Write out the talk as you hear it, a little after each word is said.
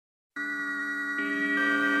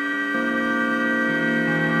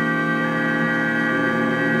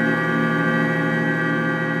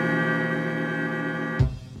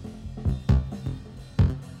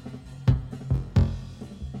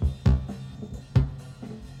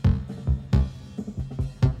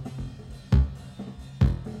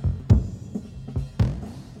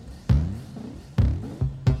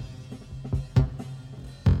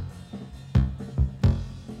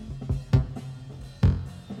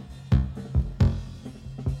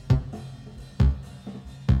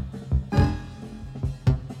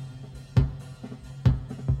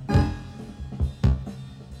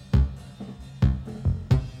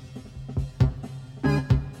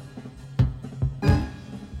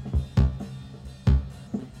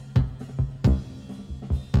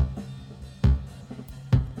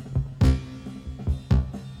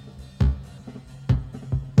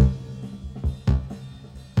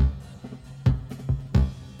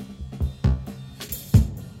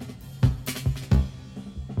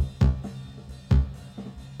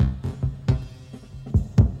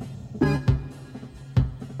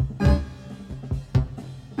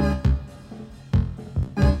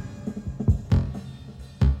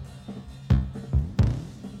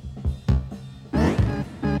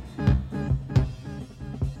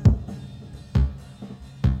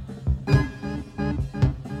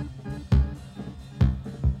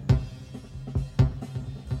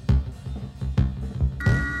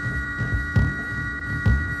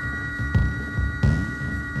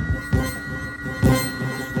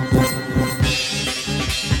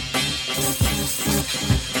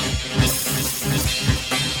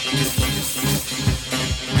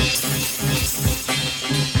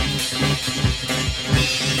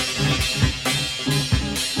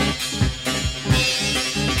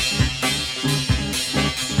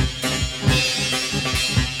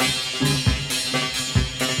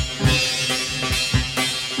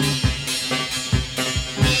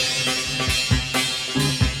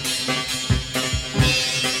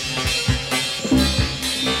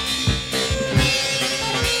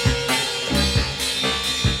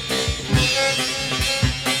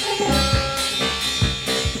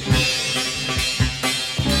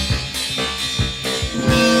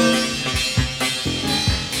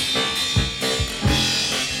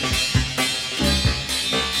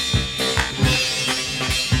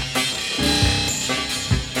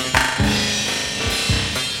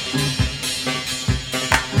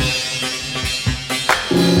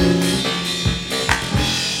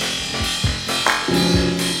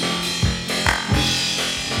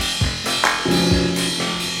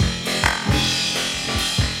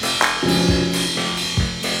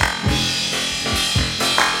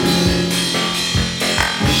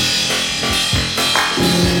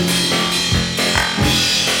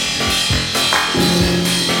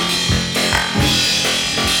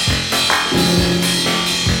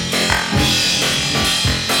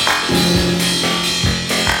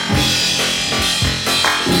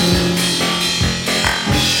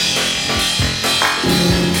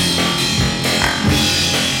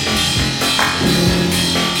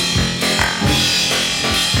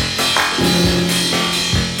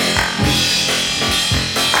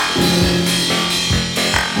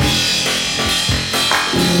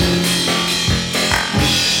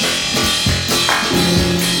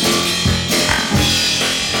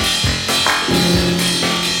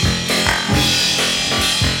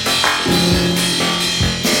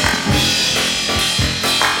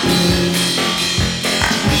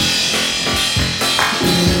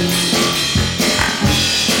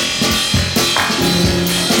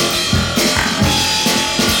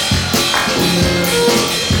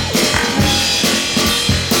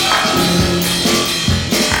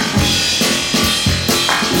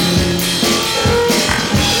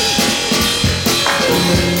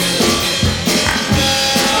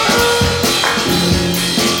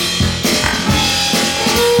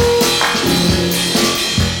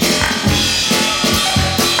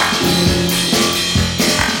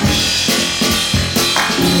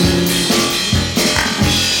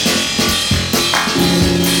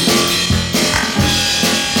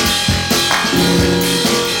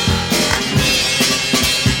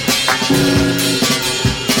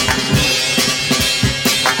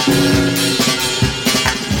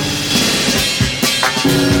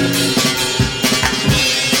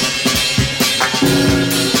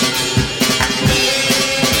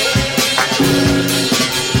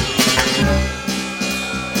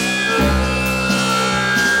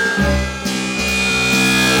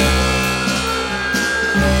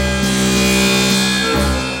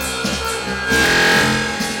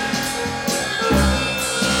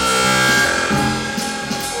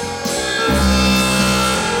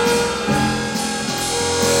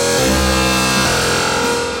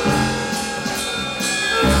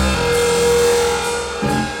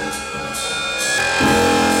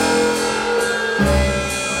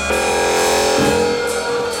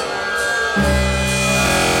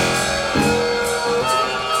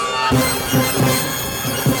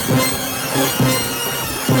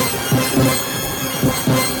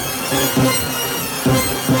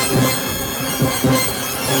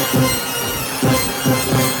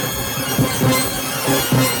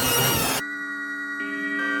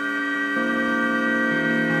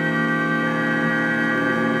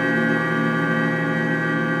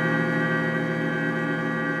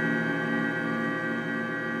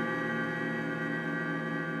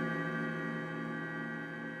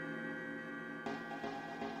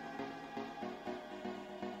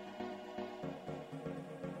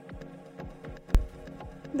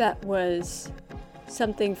That was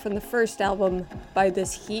something from the first album by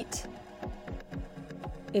This Heat.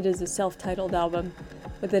 It is a self-titled album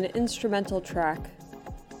with an instrumental track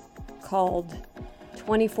called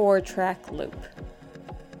 24-Track Loop.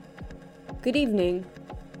 Good evening.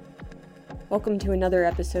 Welcome to another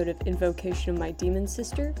episode of Invocation of My Demon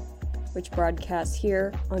Sister, which broadcasts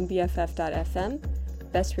here on BFF.FM,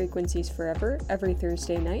 best frequencies forever, every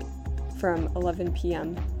Thursday night from 11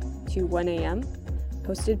 p.m. to 1 a.m.,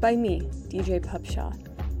 hosted by me, DJ Pupshaw.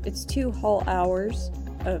 It's 2 whole hours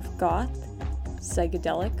of goth,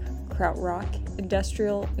 psychedelic, krautrock,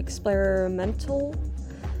 industrial, experimental,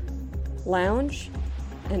 lounge,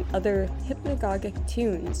 and other hypnagogic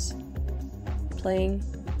tunes playing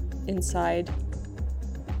inside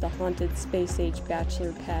the haunted space-age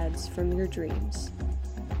bachelor pads from your dreams.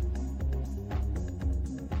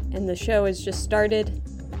 And the show has just started.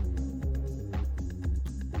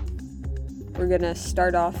 We're gonna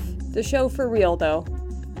start off the show for real, though.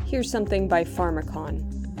 Here's something by Pharmacon.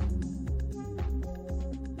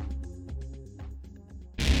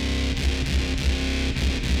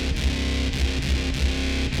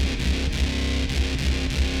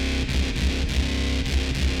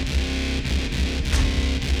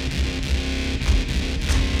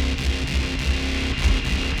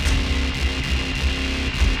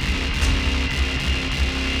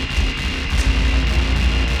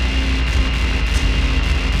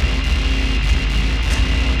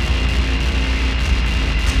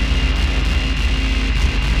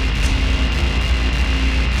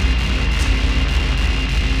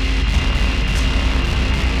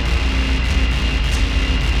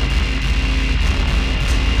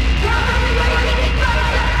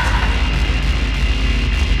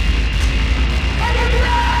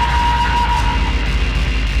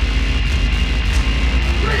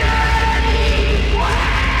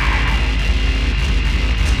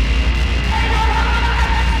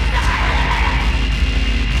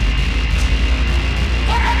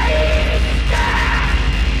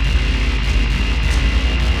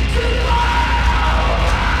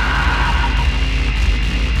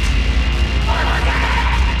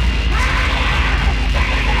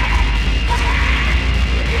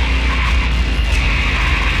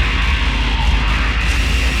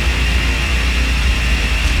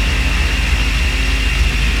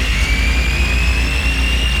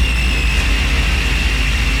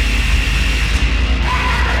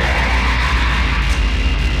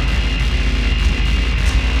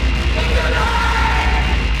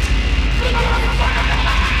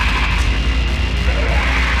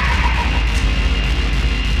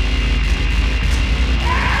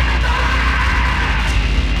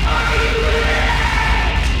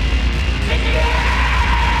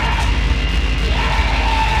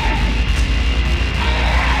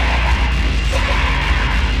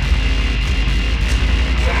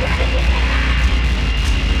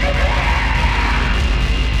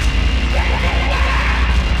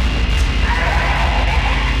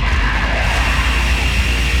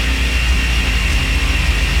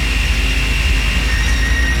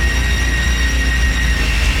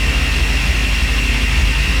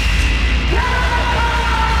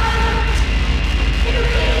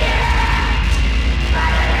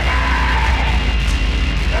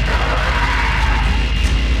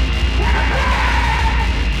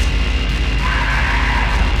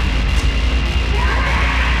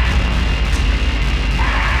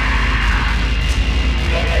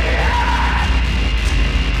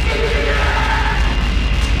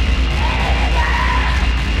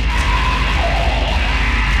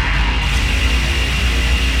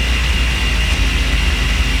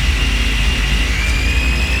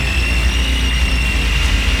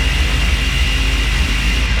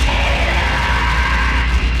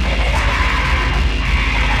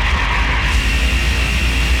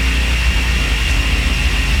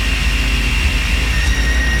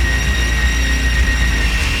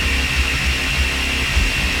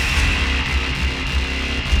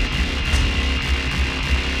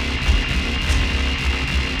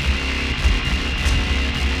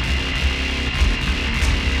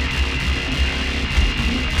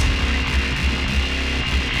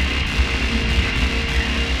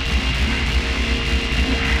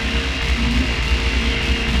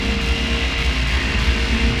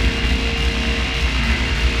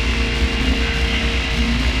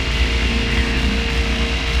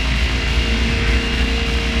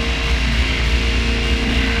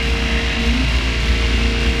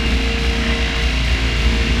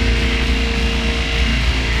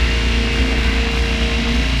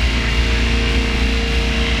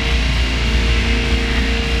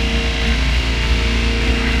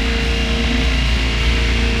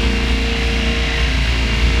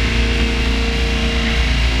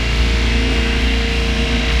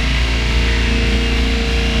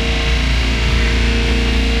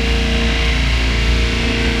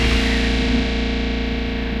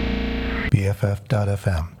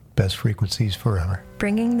 best frequencies forever.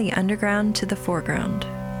 Bringing the underground to the foreground.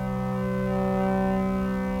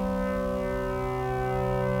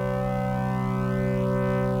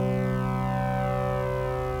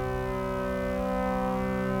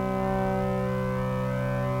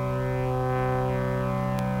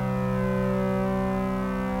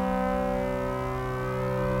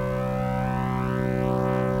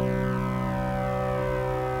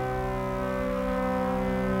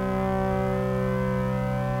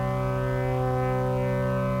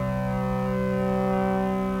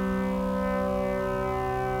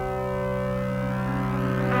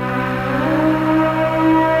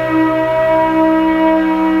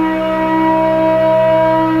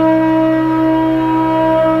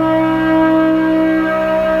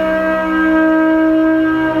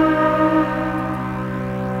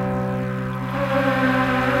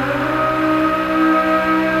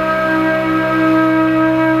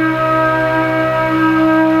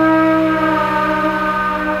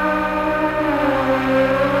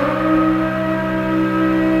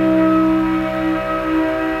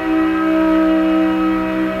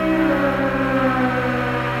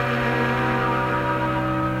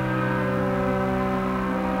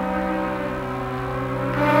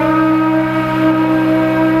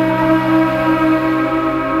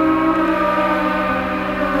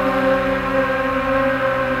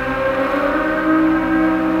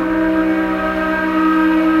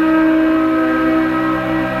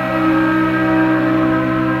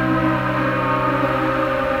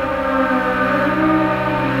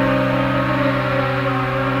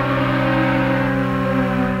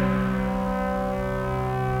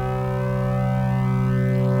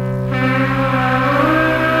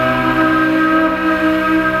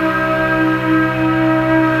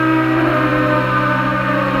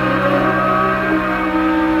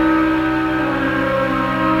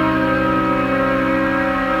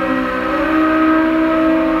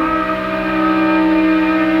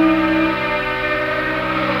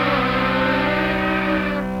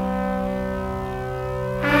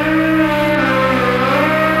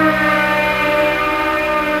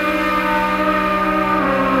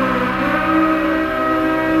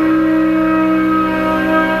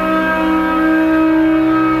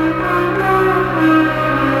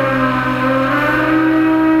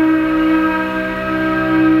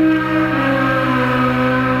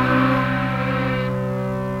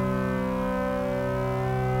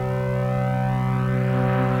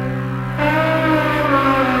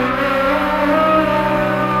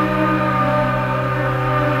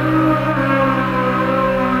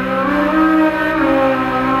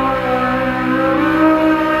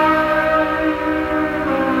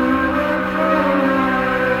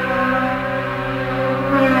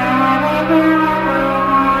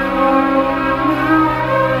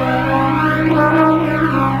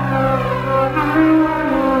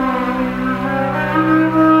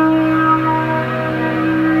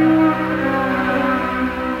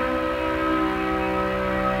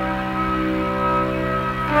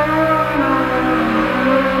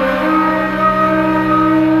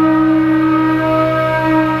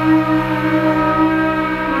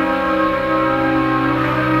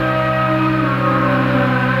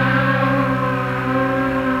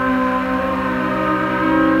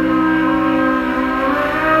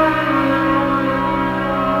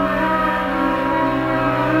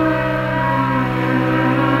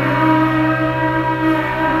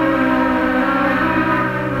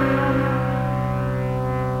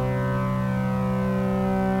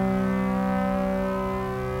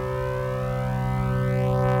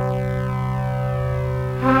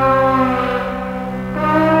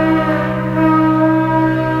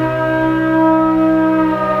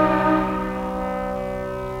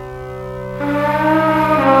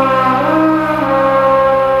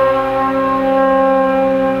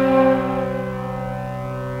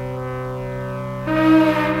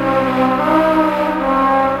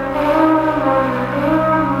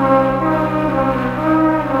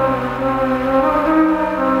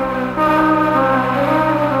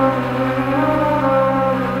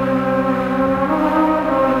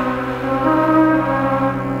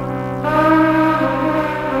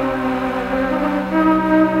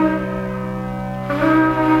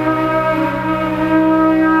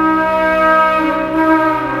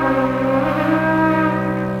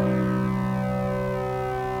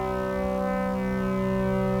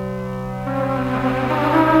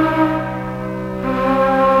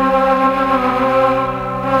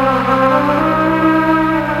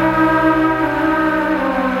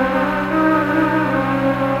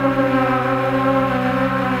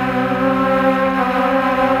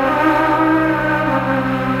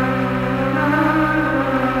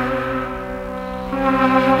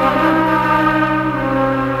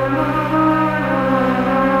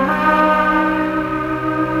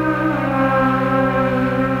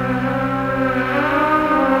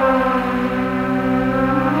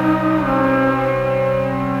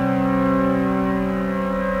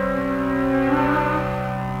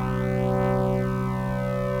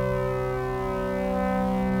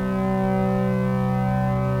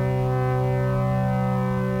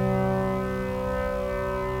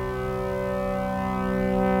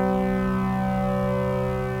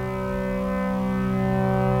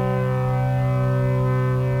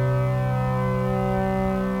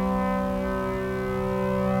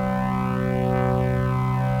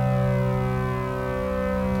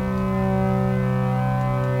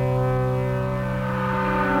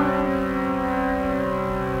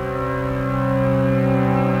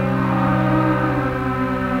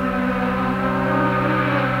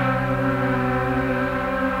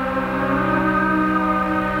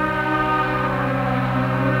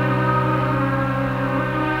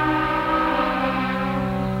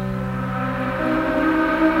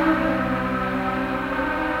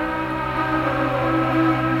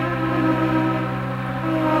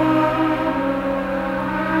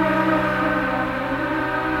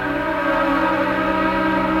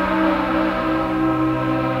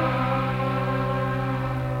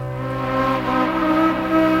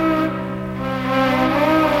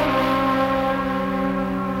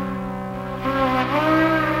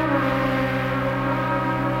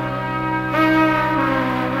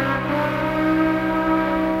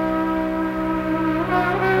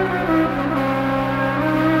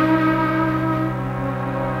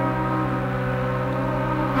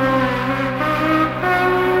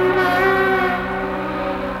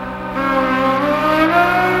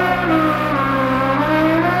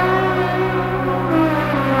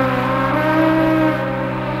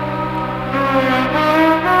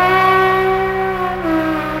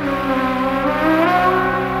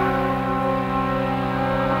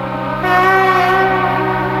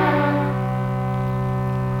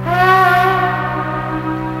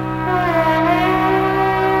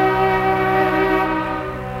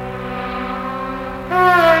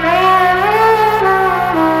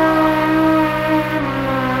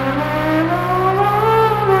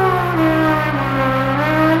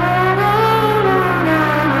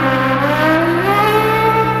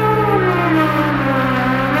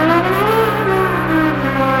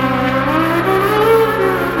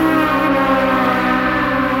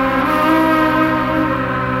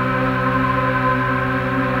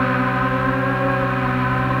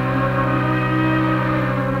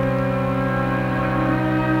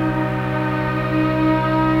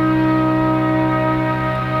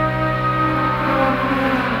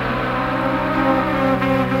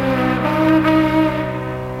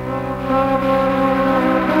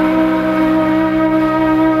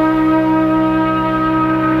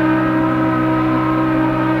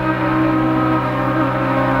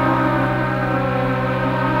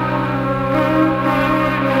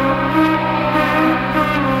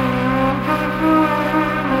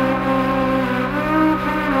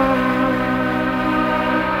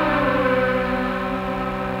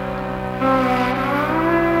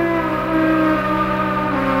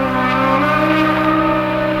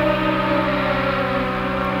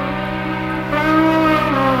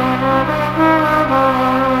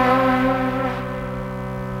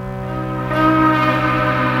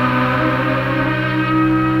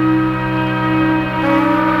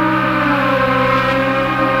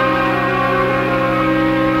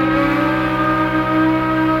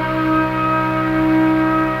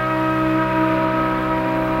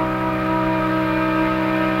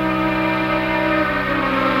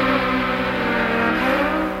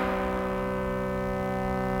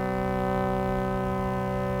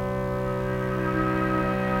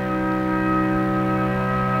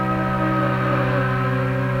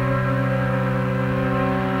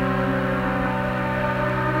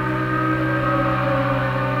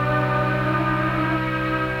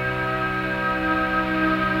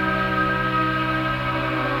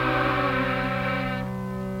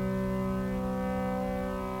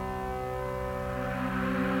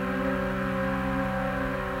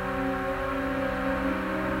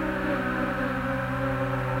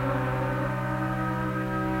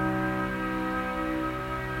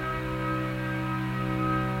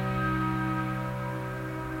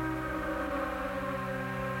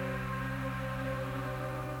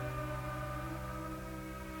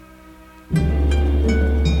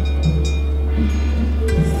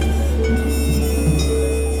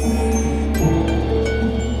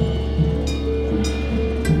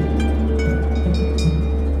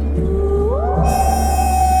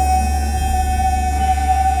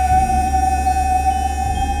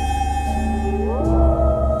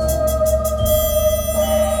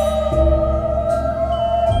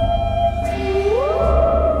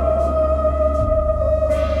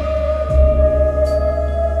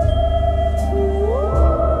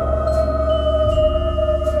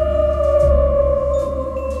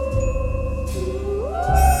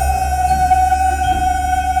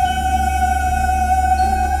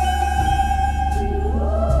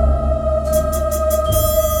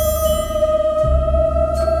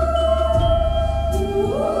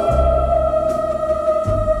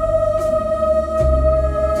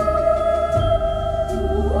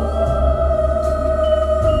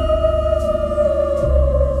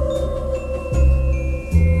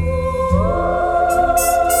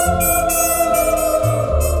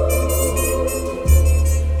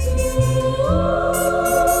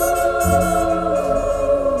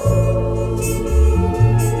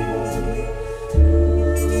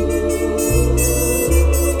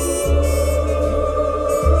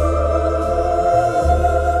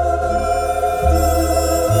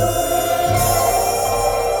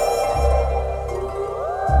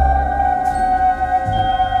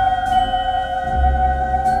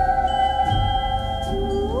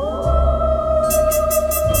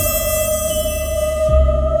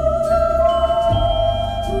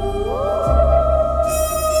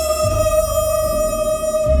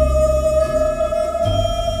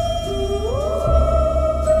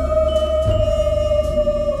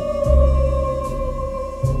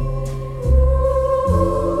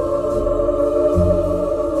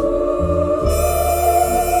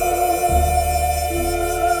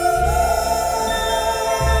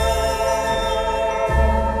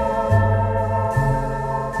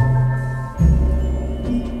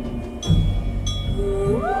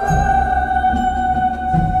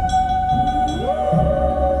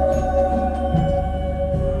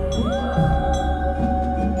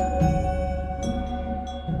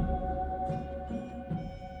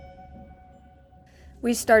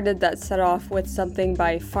 We started that set off with something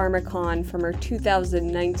by Pharmacon from her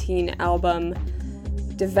 2019 album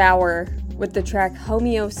Devour with the track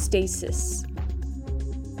Homeostasis.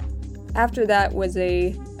 After that was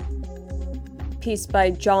a piece by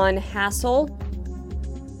John Hassel,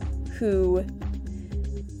 who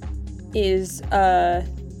is,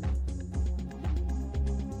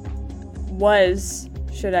 was,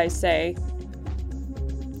 should I say,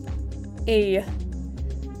 a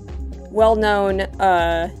well-known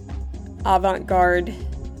avant-garde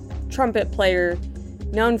trumpet player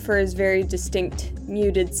known for his very distinct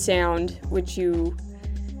muted sound, which you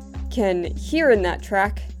can hear in that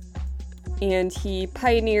track. And he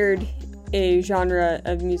pioneered a genre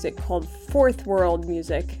of music called fourth world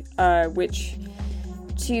music, which,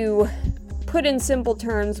 to put in simple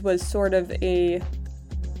terms, was sort of a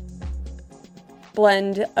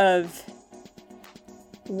blend of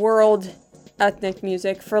world ethnic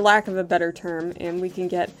music, for lack of a better term, and we can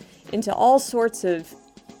get into all sorts of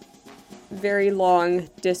very long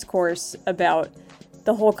discourse about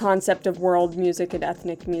the whole concept of world music and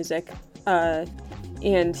ethnic music,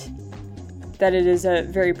 and that it is a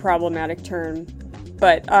very problematic term,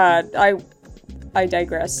 but I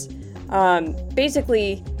digress.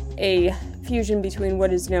 Basically, a fusion between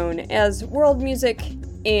what is known as world music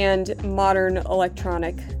and modern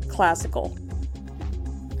electronic classical.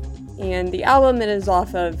 And the album it is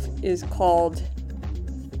off of is called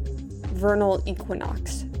Vernal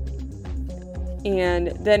Equinox. And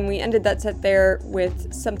then we ended that set there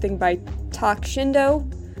with something by Tak Shindo,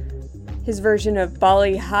 his version of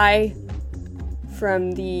Bali High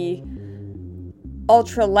from the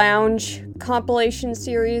Ultra Lounge compilation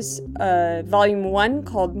series, Volume 1,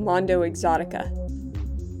 called Mondo Exotica.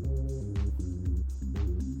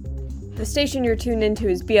 The station you're tuned into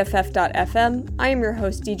is BFF.FM. I am your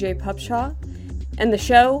host, DJ Pupshaw, and the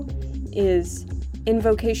show is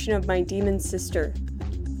Invocation of My Demon Sister.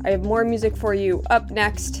 I have more music for you. Up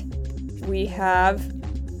next, we have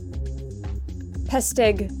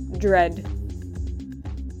Pesteg Dread.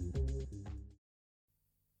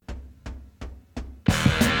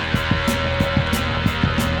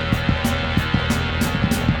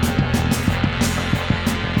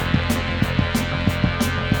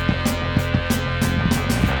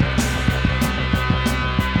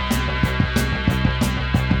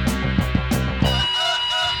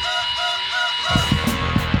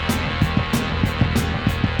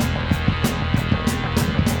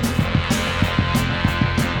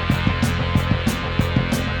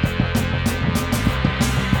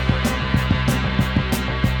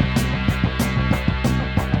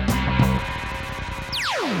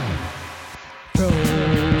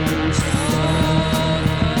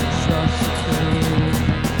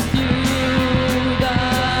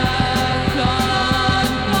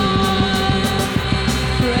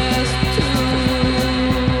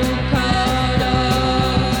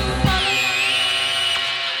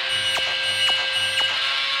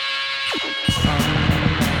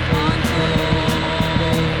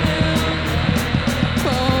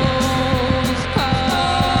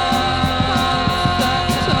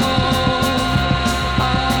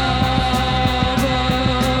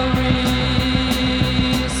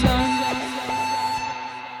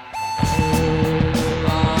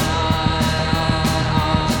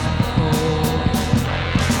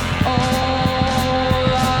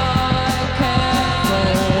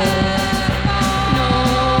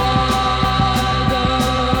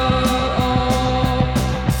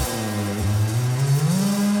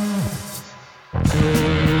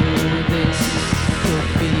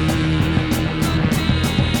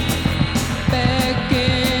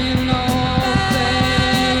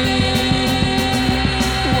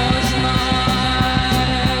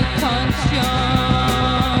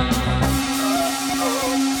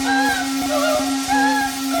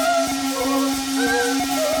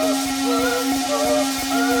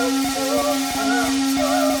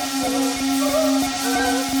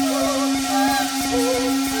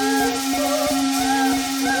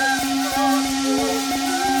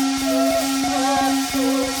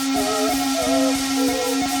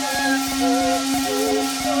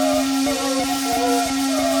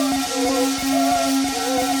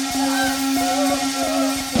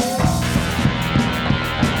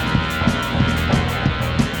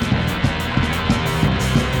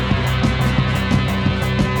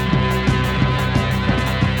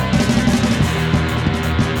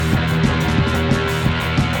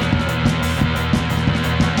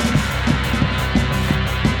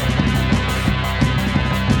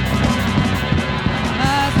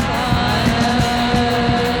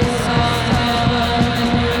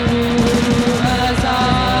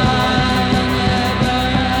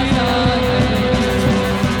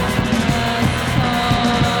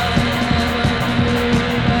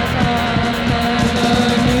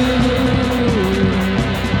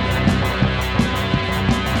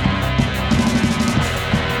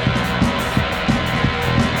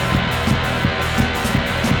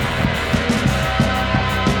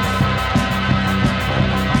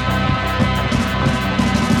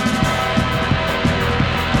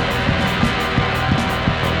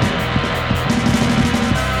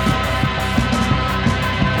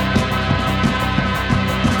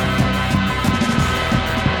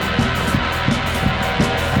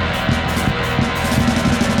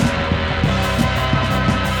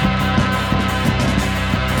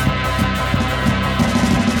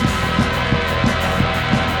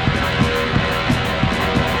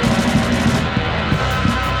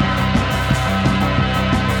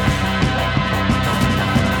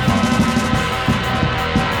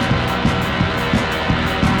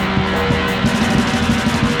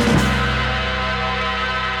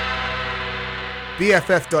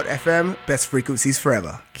 BFF.FM, best frequencies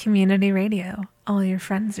forever. Community radio. All your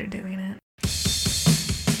friends are doing it.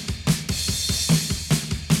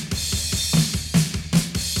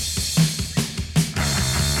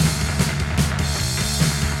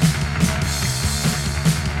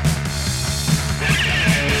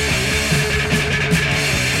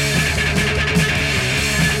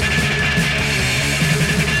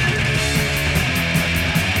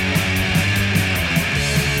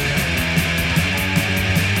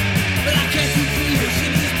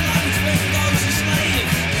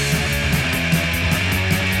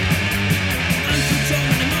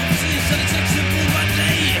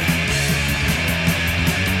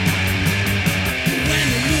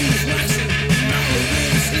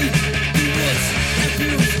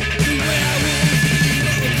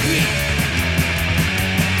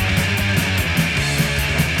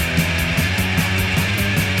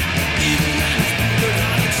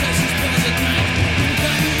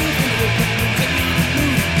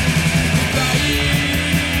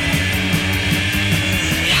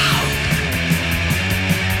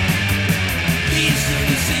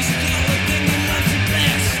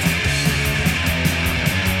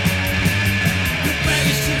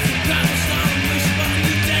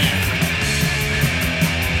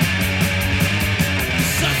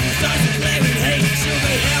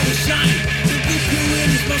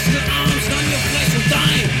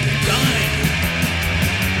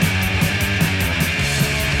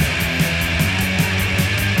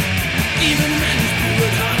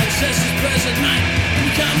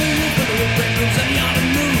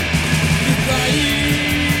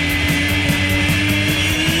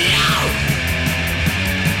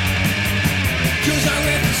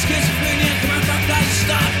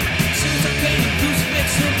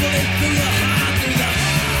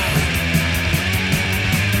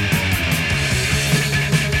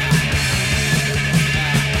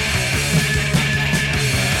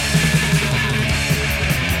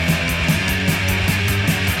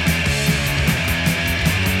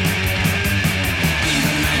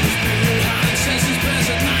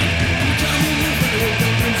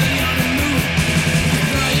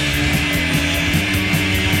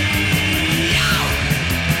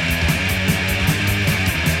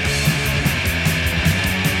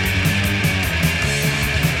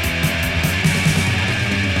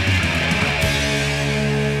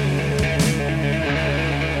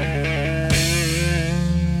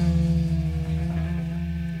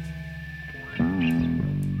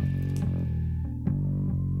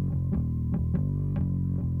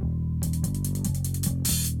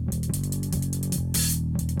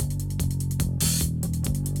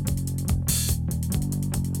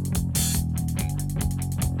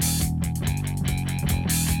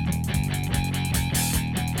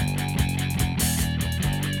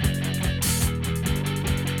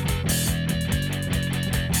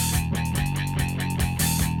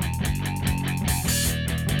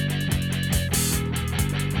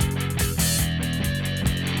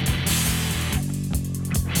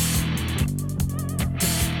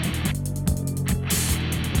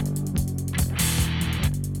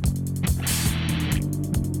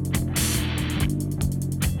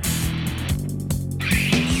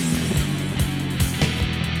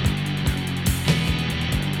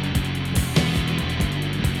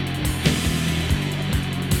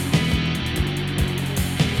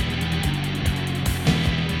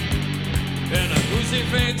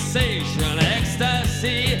 Fixation,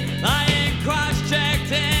 ecstasy, lying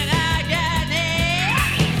cross-checked in agony.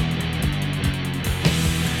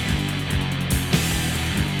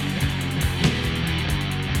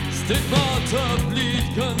 Stigmata bleed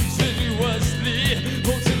continuously,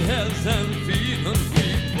 potent heads and feet and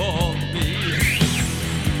weep for me.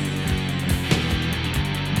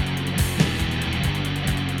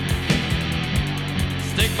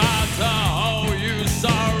 Stigmata, oh you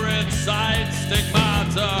sorry sight,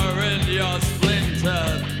 stigmata in your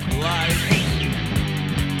splintered life.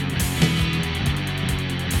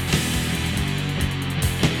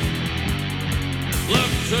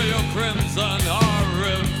 Look to your crimson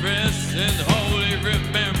orifice in holy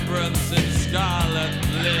remembrance in scarlet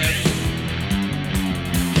lips.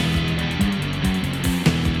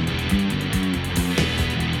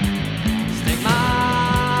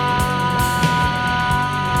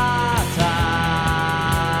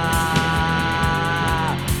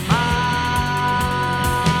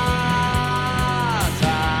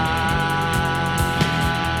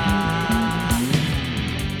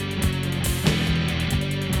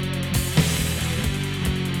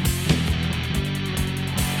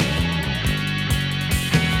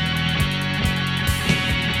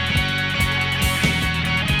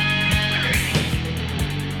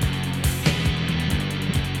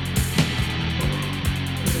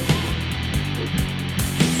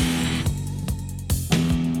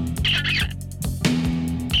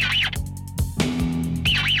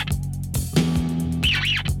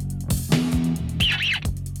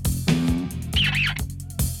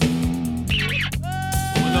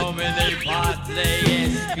 parsley,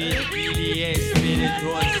 speed, chili,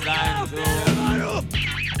 spiritus sanctum.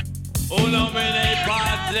 Unomine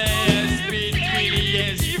parsley, speed,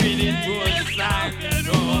 chili, spiritus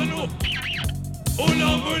sanctum.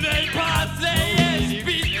 Unomine parsley,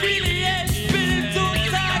 speed, chili,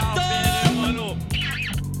 spiritus sanctum.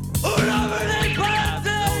 Unomine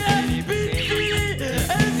parsley, speed, chili,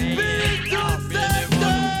 spiritus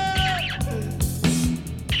sanctum.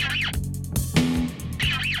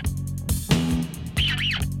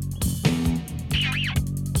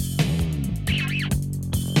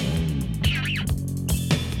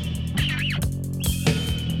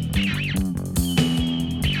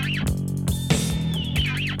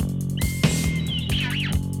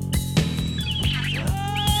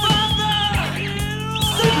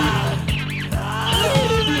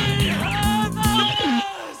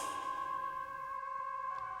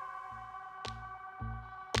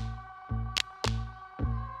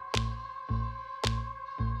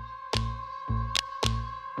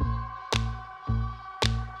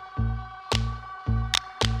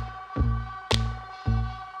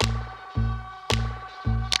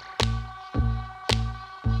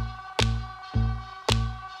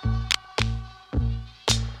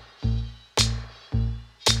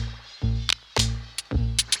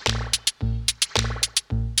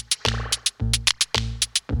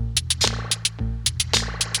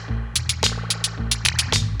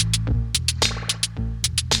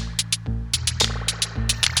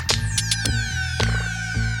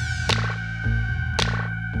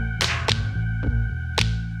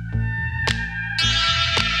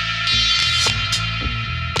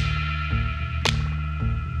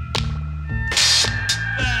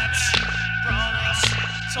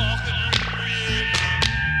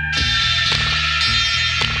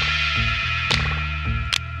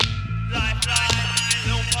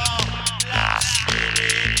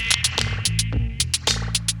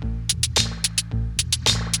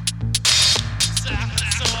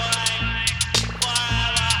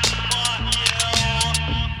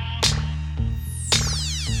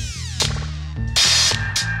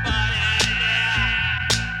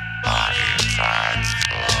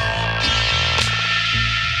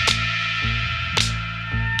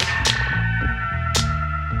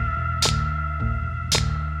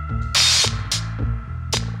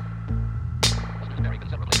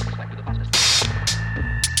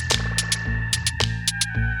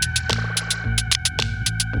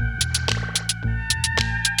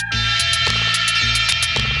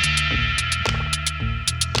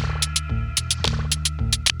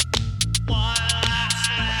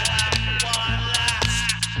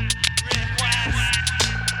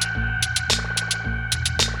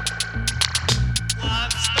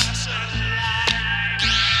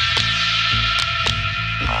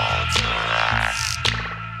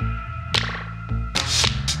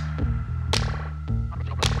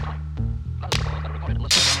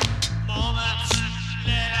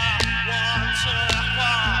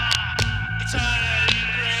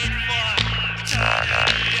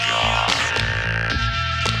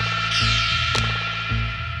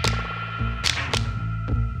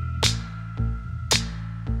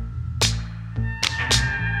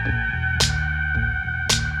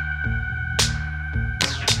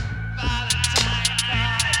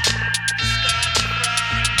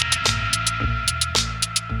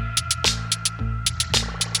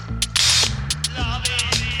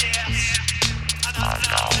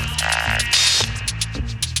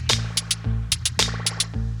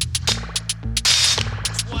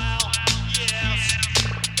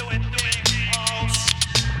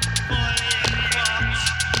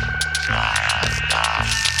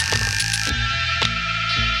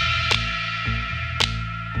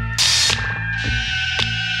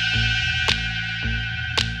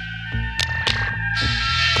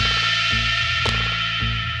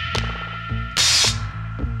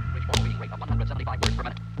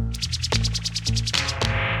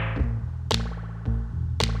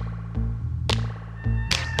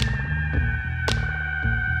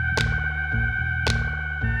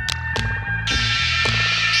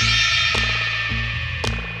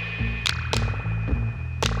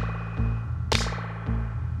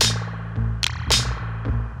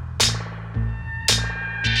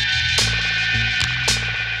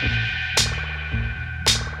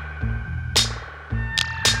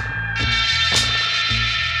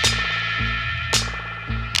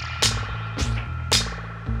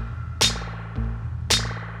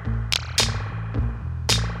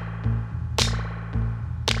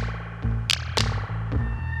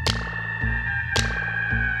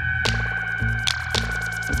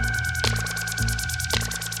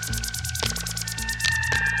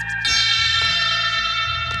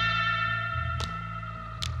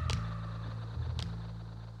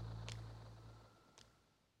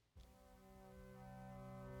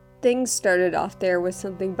 Things started off there with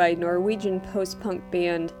something by Norwegian post-punk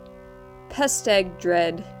band Pesteg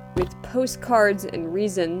Dread with Postcards and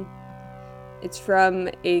Reason. It's from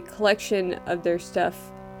a collection of their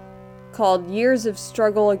stuff called Years of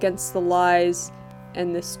Struggle Against the Lies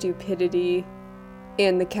and the Stupidity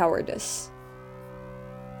and the Cowardice.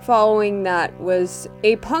 Following that was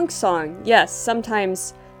a punk song. Yes,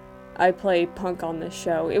 sometimes I play punk on this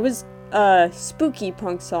show. It was a spooky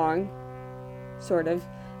punk song, sort of,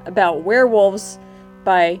 about werewolves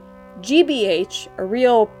by GBH, a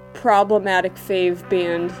real problematic fave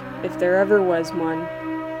band, if there ever was one.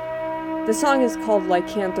 The song is called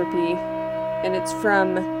Lycanthropy, and it's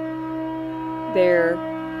from their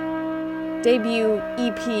debut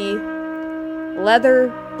EP,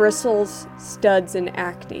 Leather, Bristles, Studs, and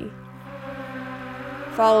Acne.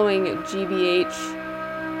 Following GBH,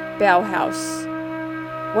 Bauhaus.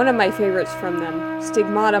 One of my favorites from them,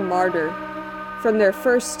 Stigmata Martyr, from their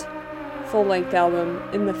first full-length album,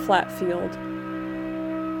 In the Flat Field.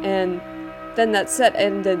 And then that set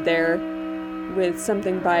ended there with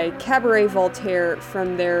something by Cabaret Voltaire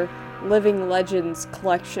from their Living Legends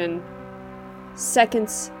collection,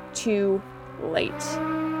 Seconds Too Late.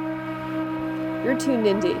 You're tuned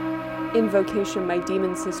into Invocation, My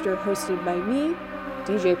Demon Sister, hosted by me,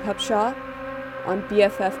 DJ Pupshaw, on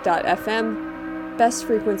BFF.FM, best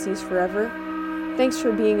frequencies forever. Thanks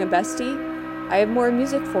for being a bestie. I have more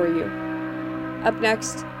music for you. Up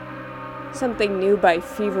next, something new by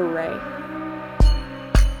Fever Ray.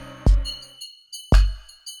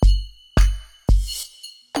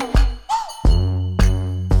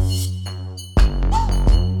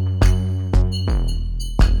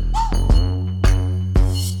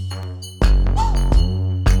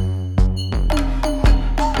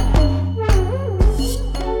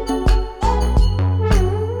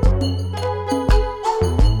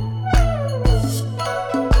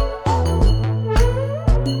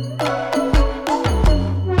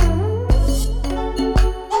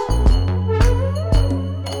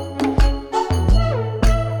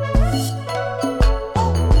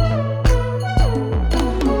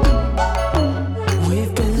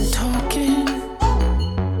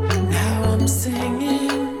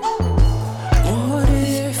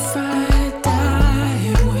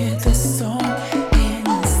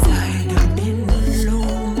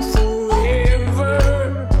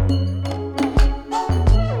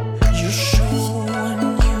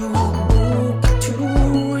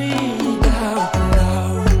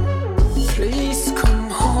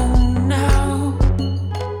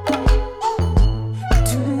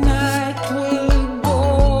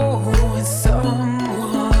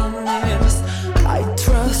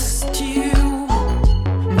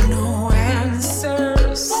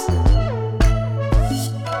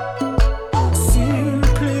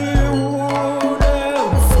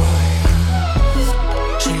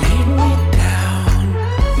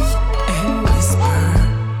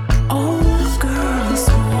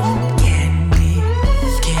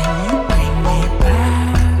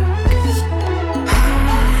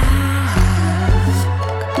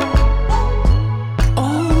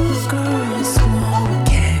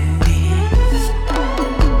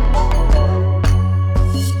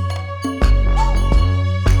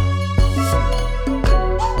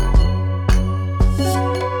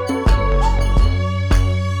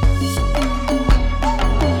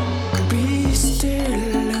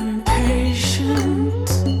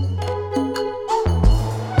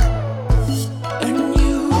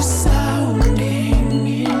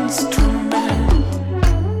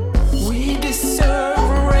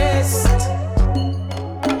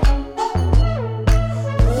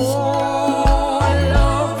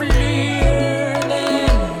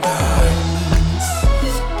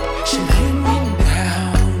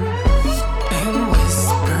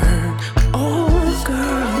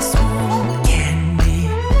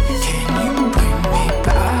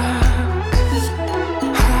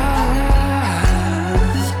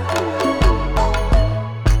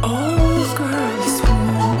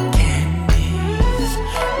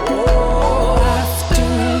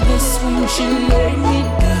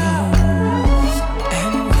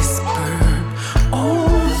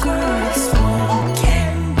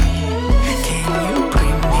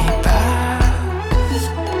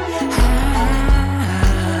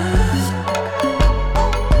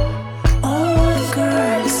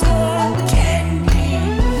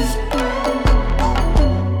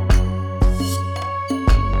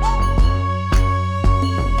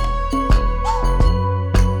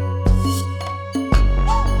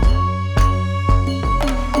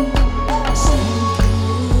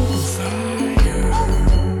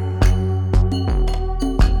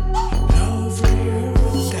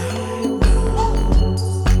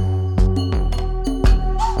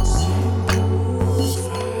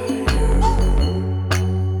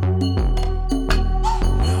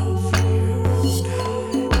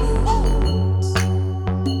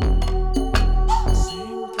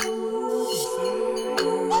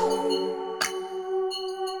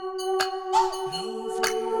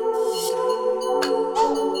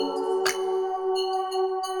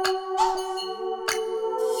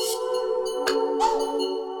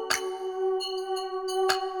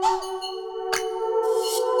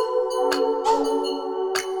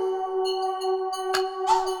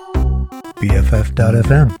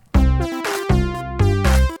 BFF.fm.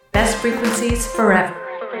 Best frequencies forever.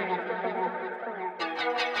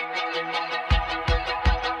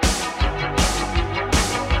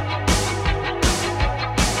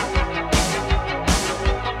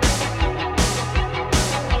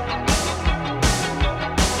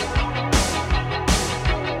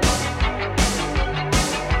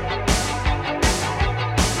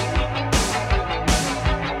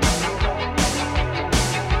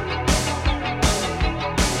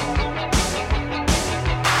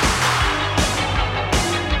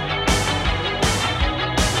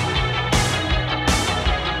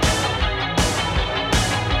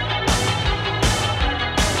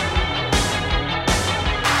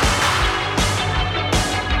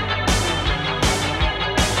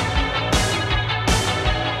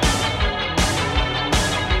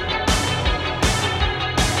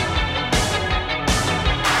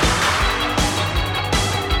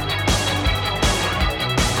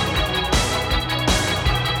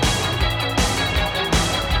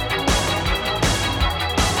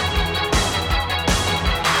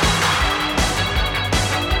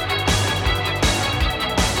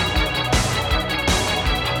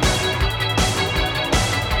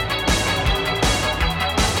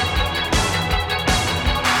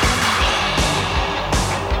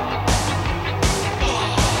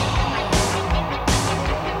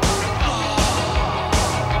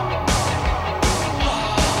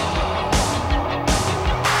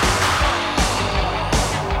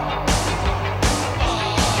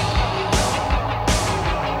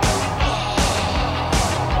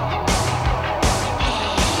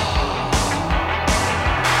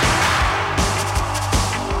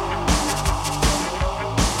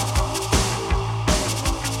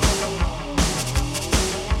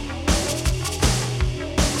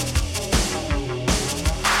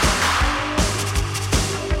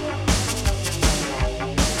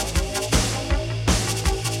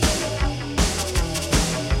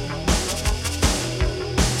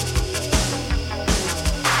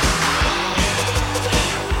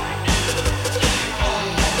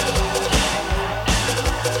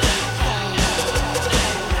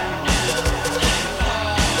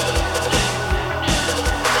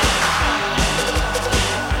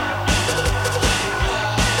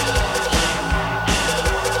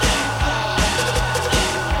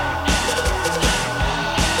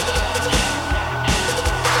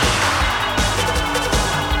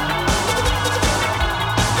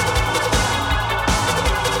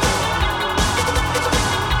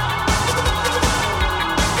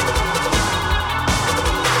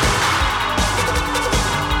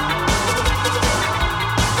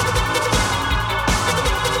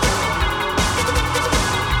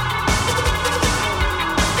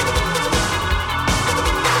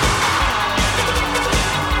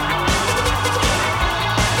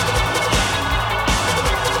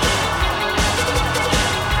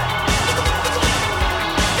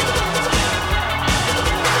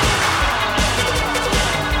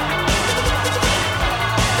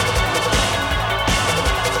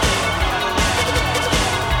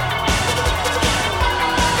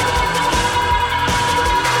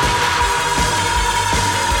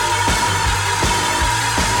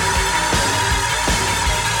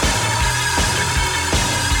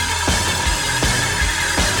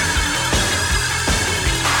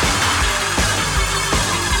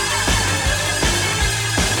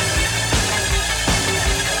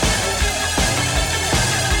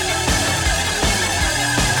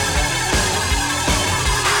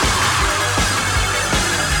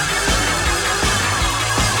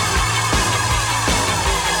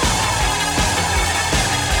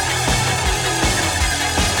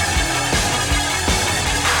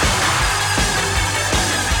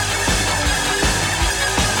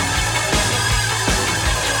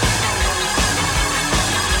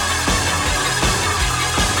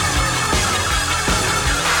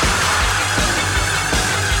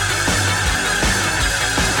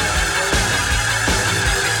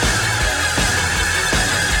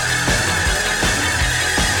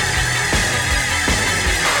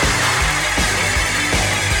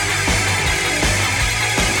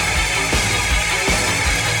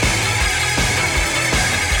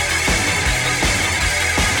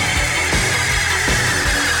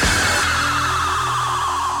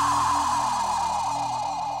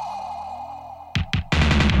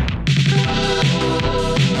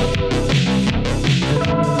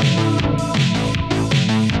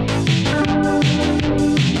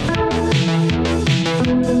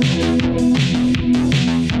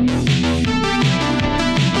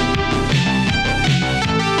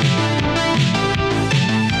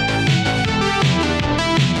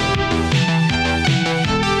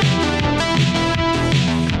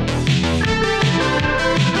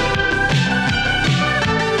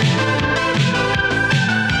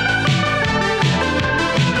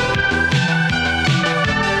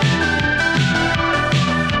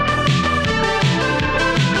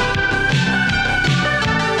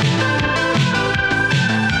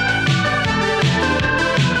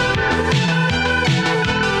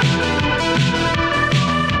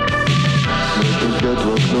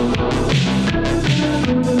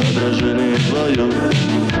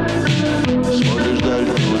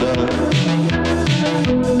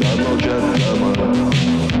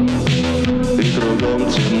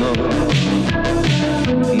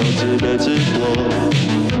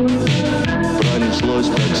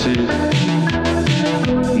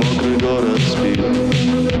 город спит.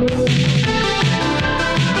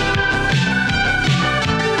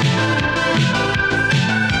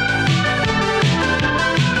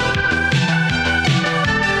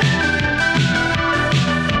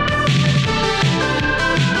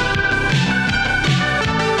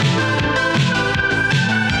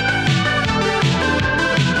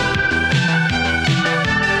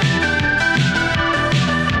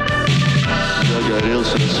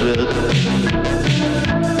 Загорелся свет,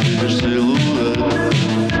 видишь силуэт.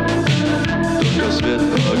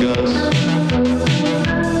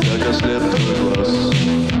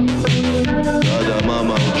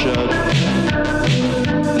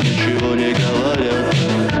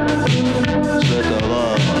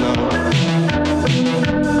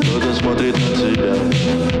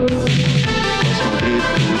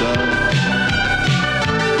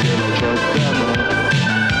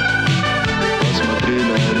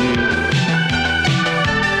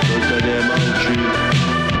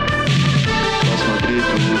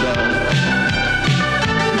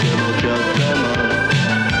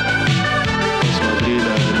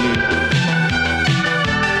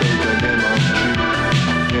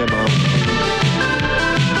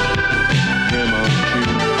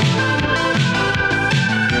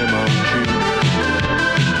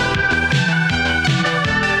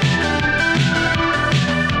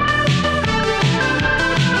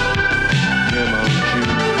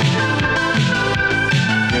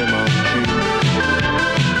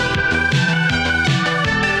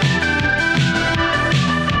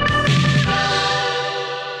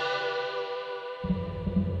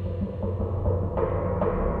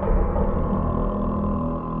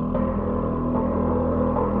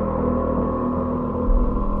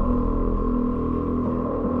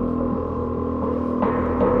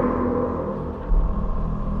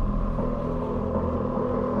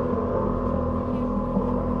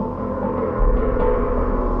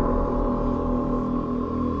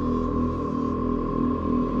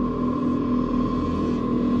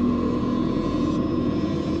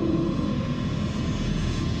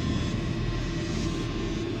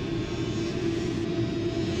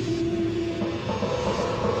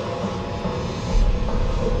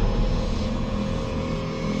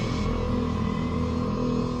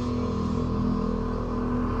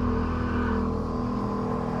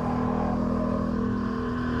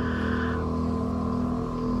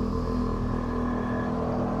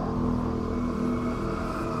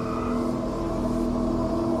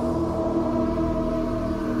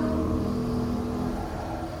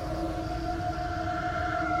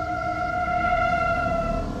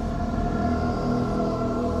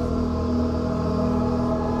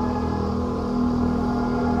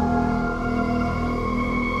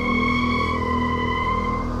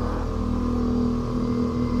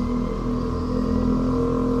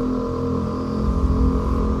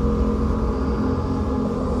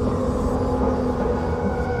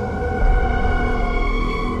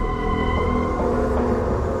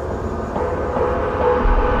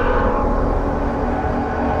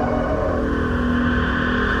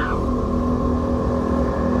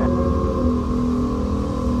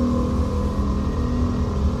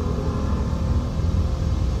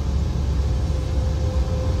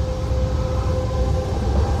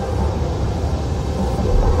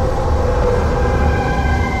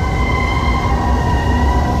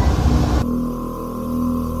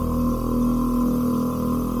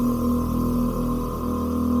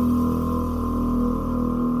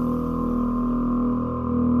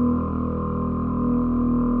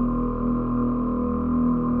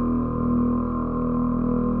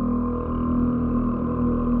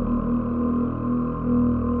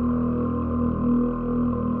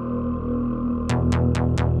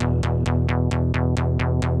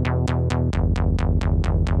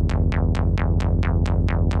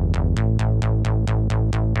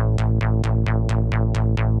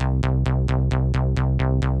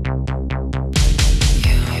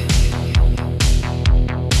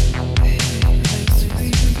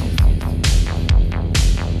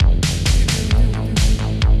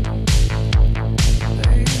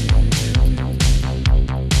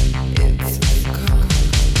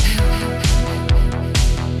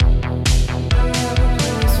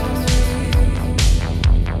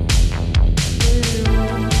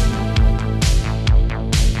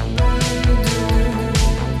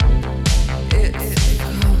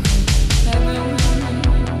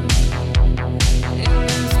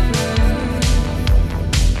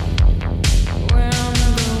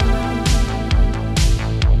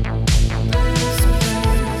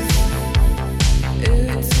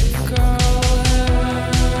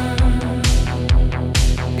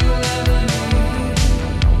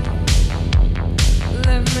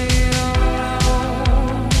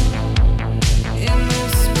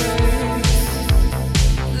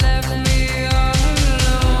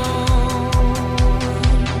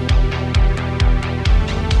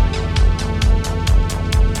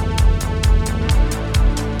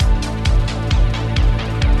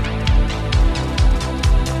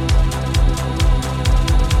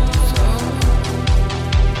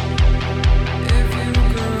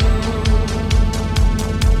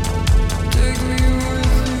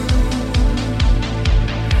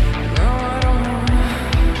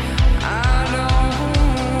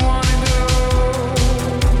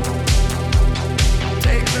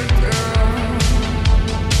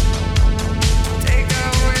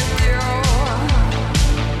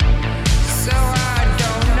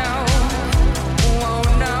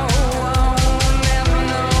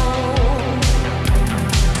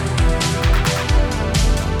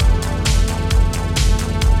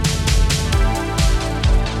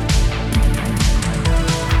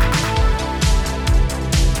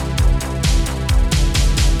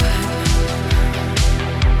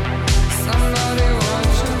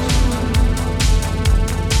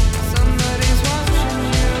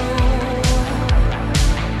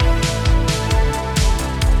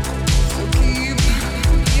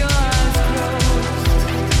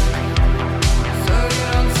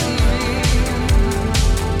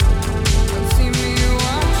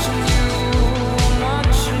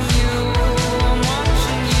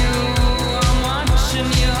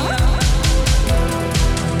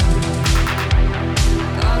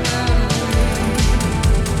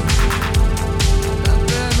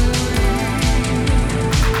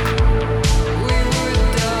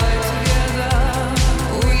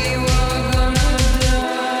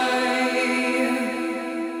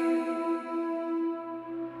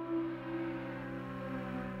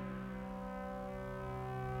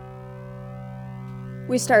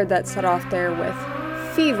 We started that set off there with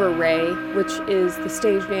Fever Ray, which is the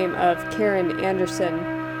stage name of Karen Anderson,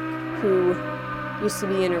 who used to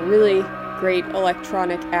be in a really great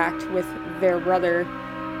electronic act with their brother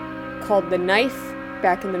called The Knife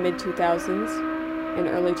back in the mid-2000s and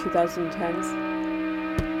early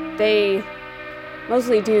 2010s. They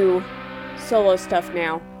mostly do solo stuff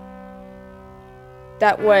now.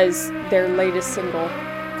 That was their latest single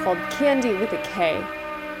called Candy with a K.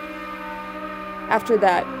 After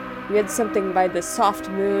that, we had something by The Soft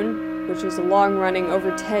Moon, which is a long-running,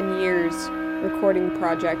 over 10 years recording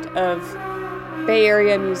project of Bay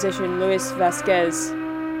Area musician Luis Vasquez.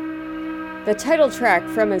 The title track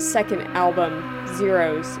from his second album,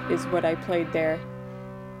 Zeros, is what I played there.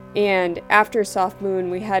 And after Soft Moon,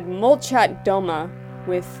 we had Molchat Doma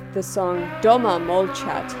with the song Doma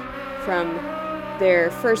Molchat from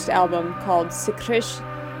their first album called Xxix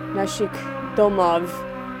Nashik Domov.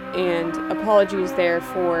 And apologies there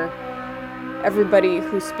for everybody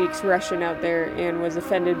who speaks Russian out there and was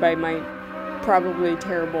offended by my probably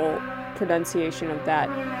terrible pronunciation of that.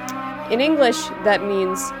 In English, that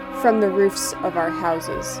means from the roofs of our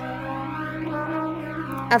houses.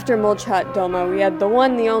 After Molchat Doma, we had the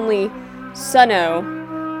one, the only Sunno,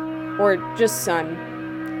 or just Sun.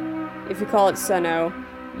 If you call it Sunno,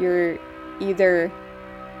 you're either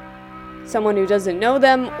someone who doesn't know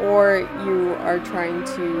them, or you are trying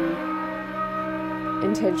to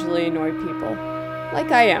intentionally annoy people,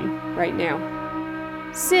 like I am right now.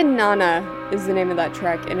 Sin Nana is the name of that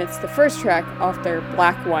track, and it's the first track off their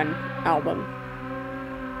Black One album.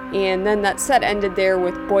 And then that set ended there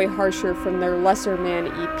with Boy Harsher from their Lesser Man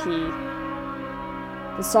EP.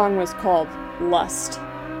 The song was called Lust.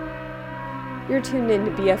 You're tuned in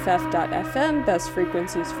to BFF.FM, Best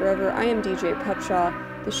Frequencies Forever. I am DJ Pupshaw.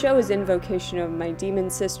 The show is Invocation of My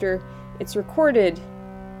Demon Sister. It's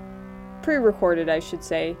pre-recorded I should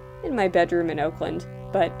say, in my bedroom in Oakland,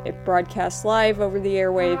 but it broadcasts live over the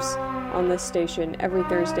airwaves on this station every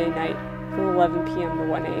Thursday night from 11 p.m. to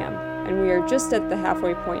 1 a.m. And we are just at the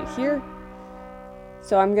halfway point here,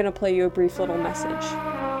 so I'm going to play you a brief little message.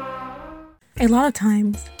 A lot of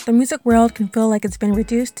times, the music world can feel like it's been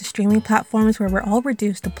reduced to streaming platforms where we're all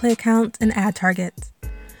reduced to play counts and ad targets.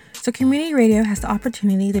 So community radio has the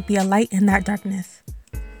opportunity to be a light in that darkness.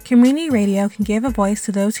 Community radio can give a voice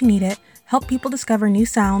to those who need it, help people discover new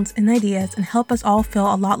sounds and ideas, and help us all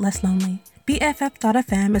feel a lot less lonely.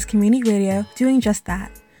 BFF.FM is community radio doing just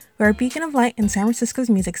that. We're a beacon of light in San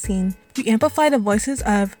Francisco's music scene. We amplify the voices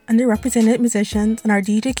of underrepresented musicians, and our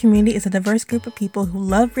DJ community is a diverse group of people who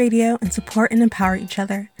love radio and support and empower each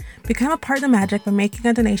other. Become a part of the magic by making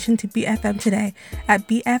a donation to BFM today at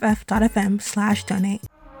bff.fm/donate.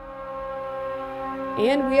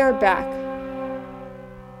 And we are back.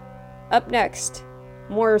 Up next,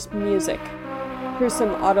 more music. Here's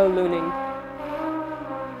some auto-looning.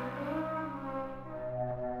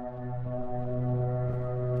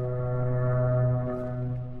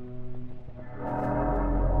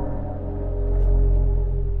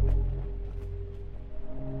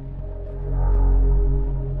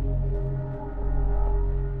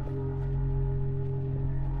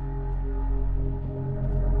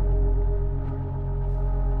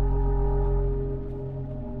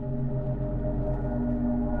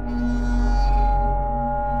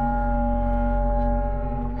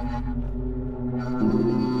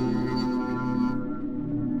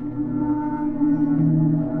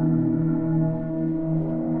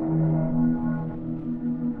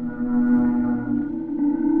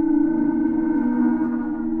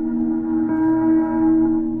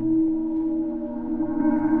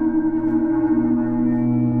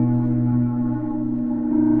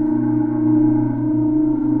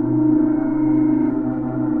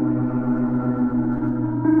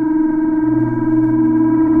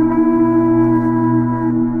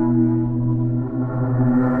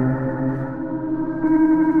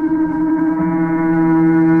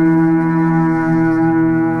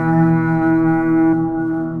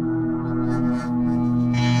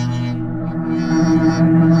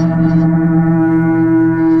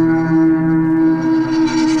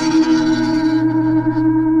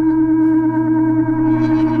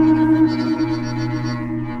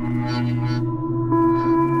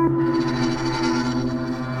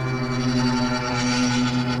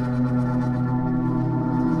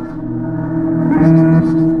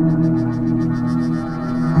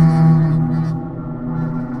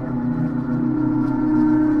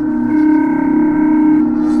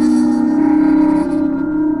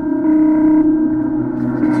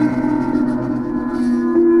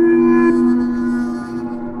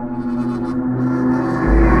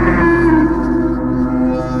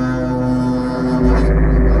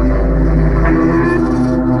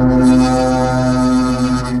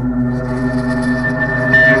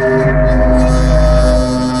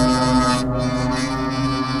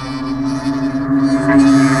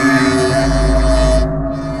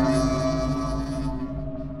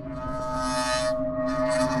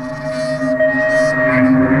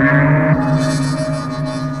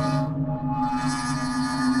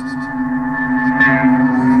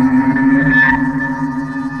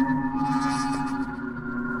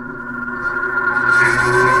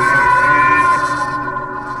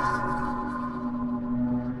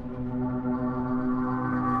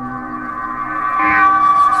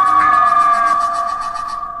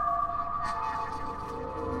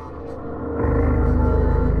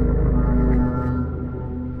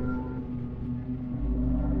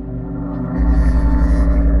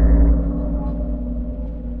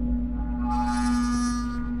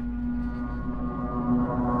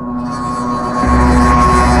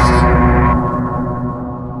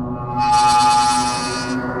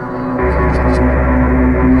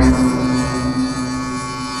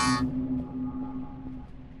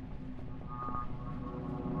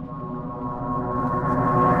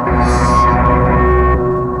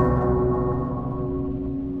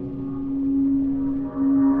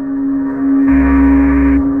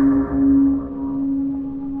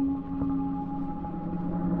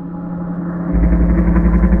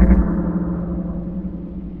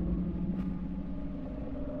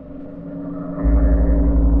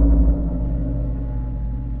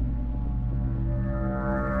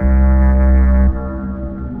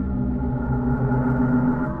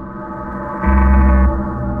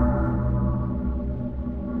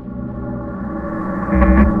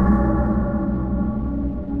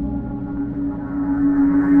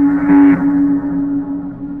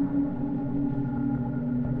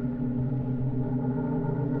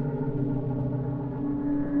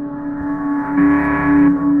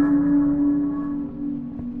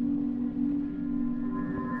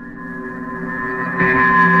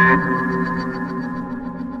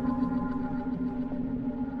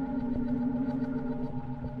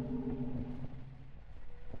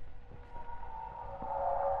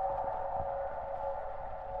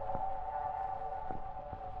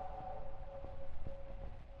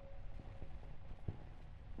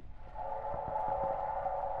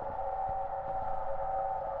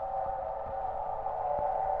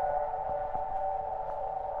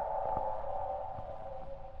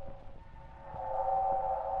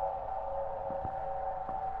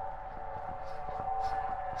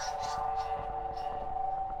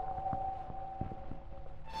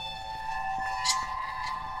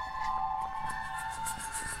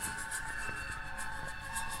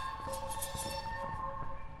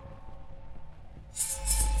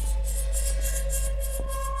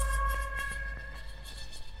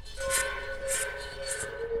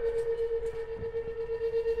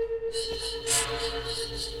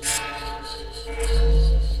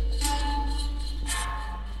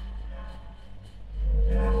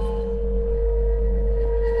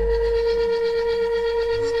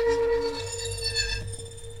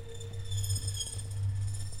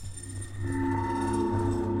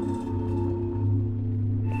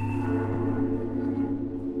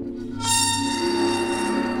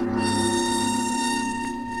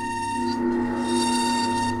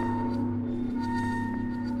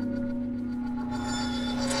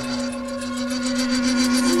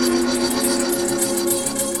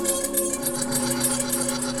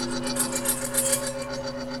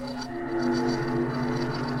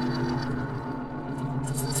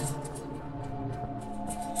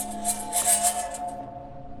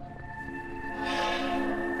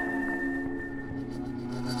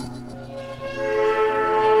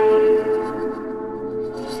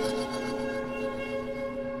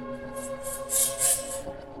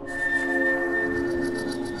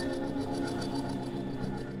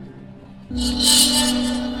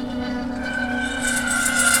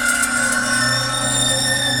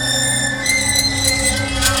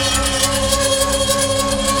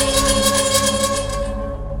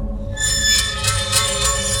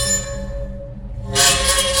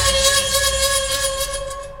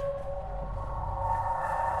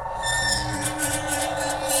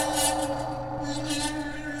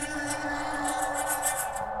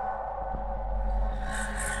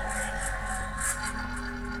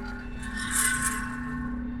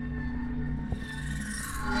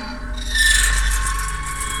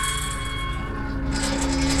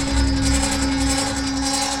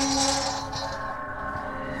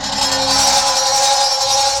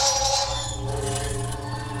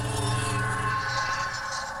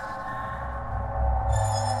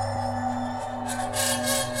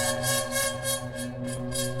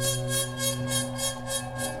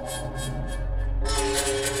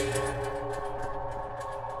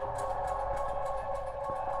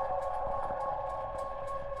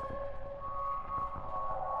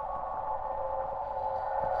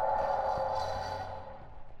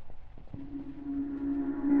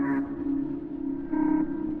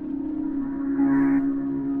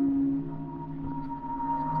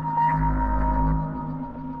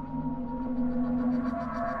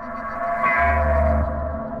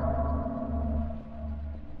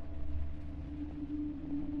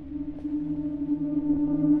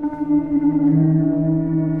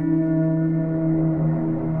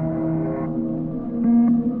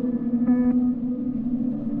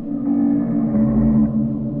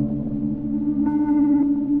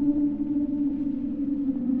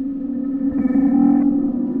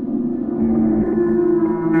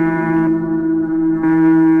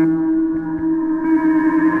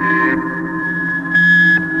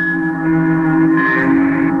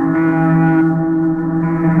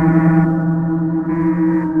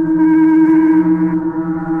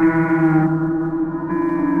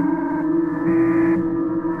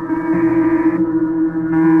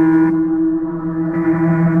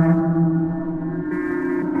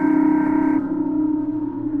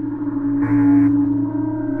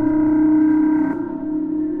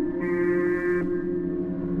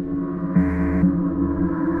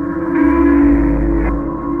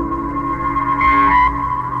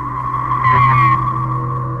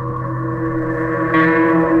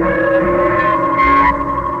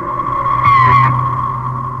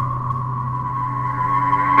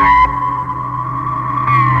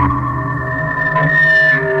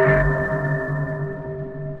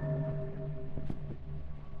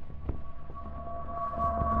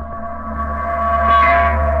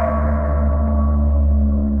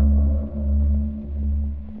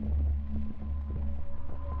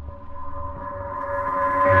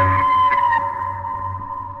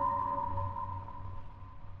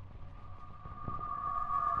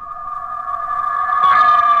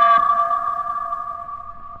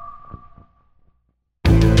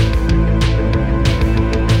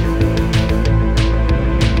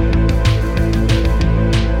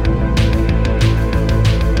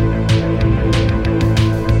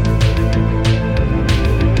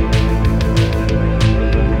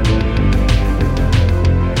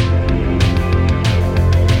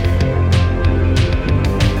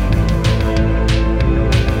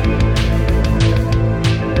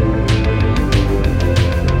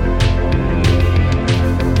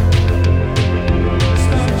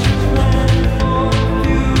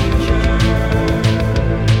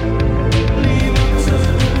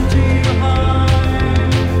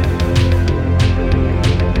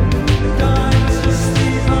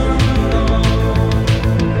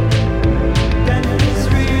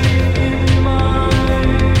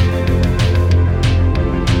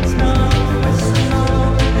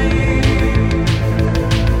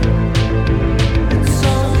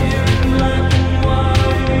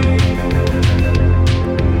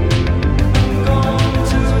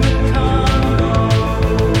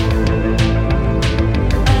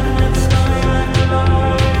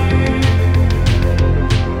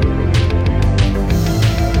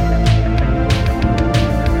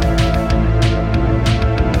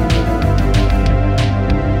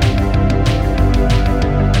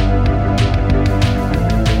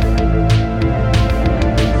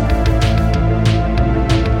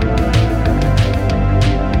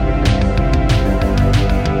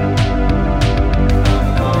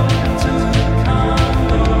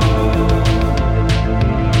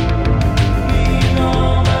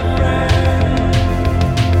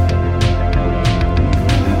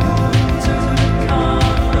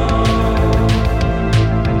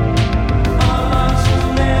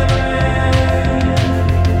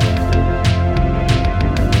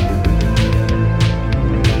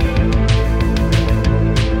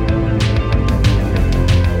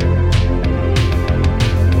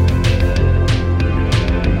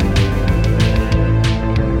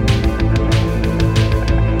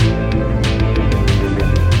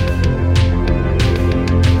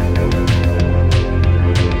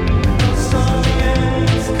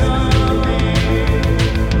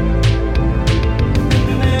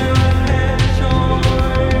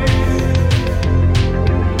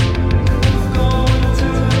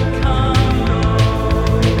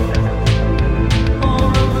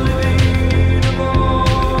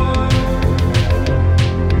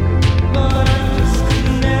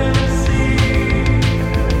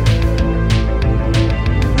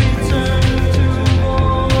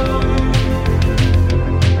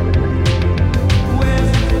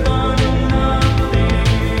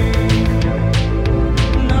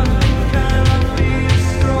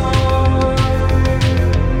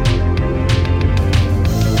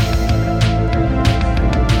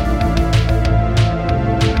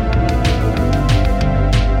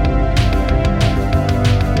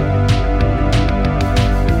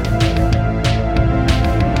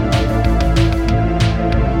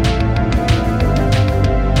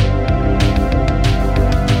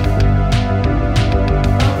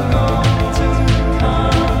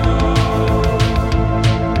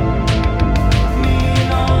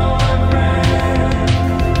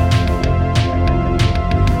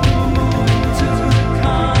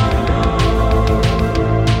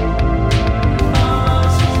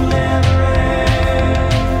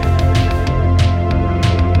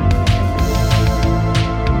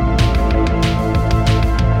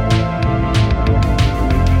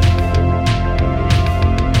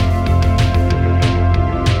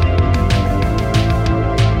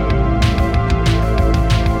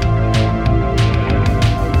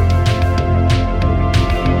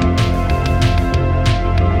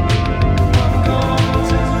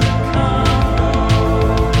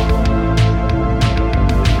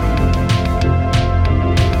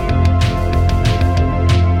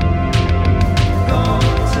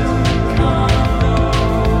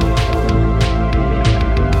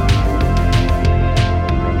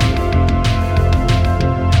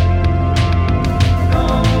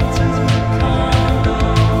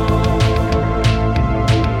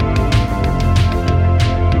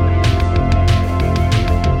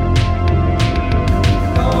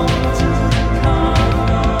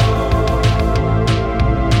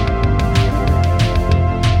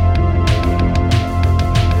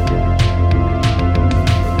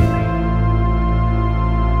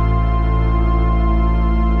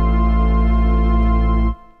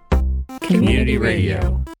 Community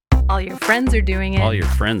radio. All your friends are doing it. All your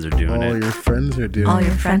friends are doing All it. your friends are doing All it.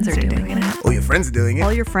 your friends are doing it. All your friends are doing it.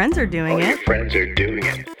 All your friends are doing it. friends are doing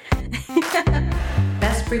it.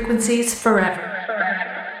 Best frequencies forever.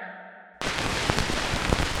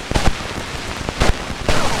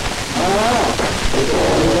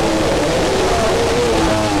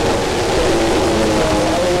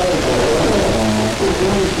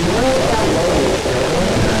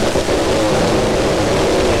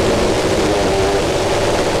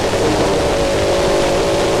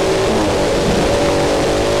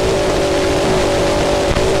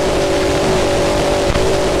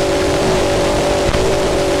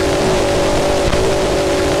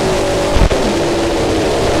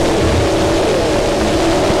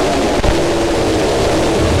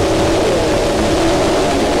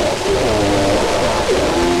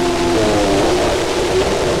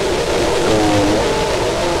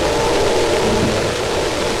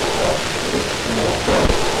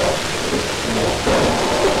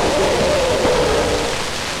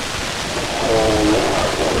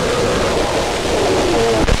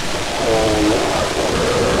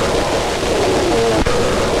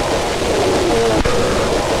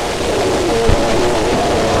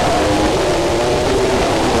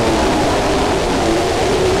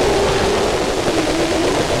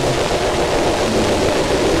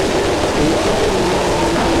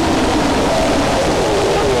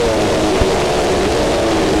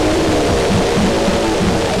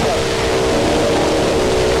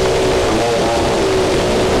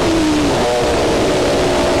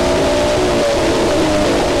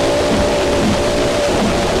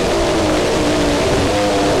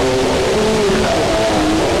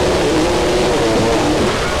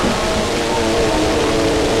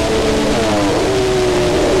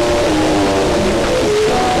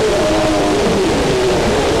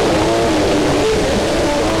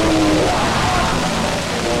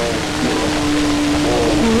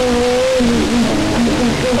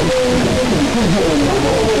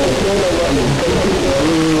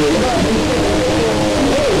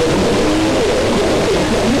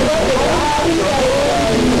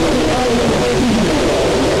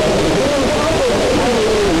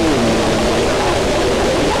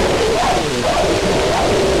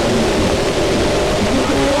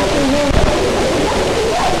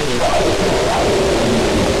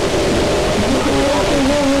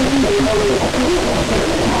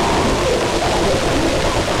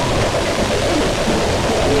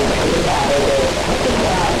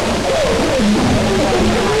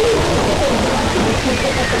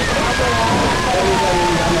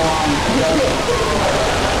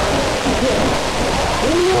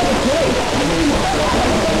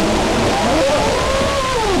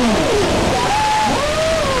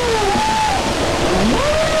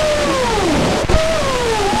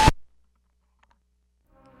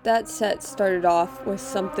 That set started off with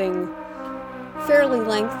something fairly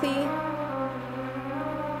lengthy,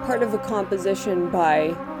 part of a composition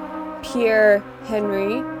by Pierre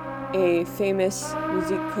Henry, a famous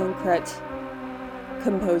musique concrète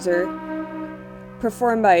composer,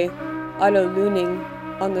 performed by Otto Luning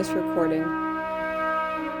on this recording.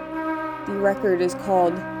 The record is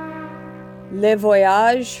called Le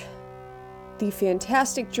Voyage, The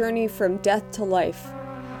Fantastic Journey from Death to Life.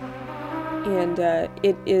 And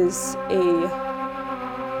it is a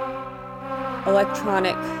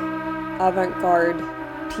electronic avant-garde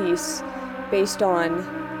piece based on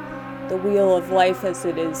the Wheel of Life as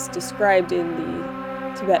it is described in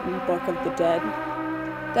the Tibetan Book of the Dead.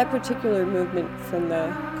 That particular movement from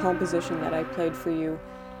the composition that I played for you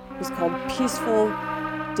is called Peaceful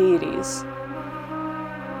Deities.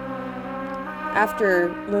 After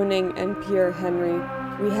Luning and Pierre Henry,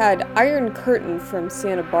 we had Iron Curtain from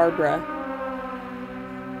Santa Barbara.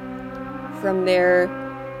 From their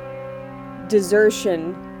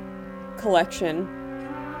Desertion collection,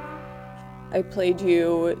 I played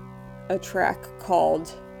you a track called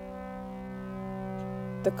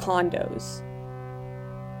The Condos.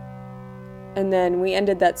 And then we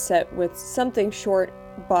ended that set with something short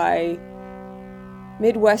by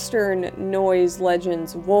Midwestern noise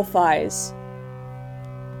legends Wolf Eyes.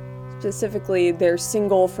 Specifically their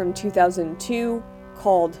single from 2002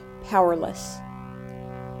 called Powerless.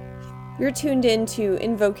 You're tuned in to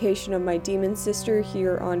Invocation of My Demon Sister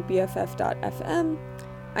here on BFF.fm.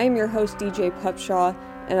 I am your host, DJ Pupshaw,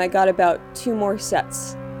 and I got about 2 more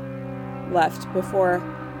sets left before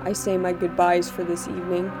I say my goodbyes for this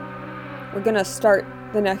evening. We're gonna start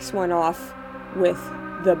the next one off with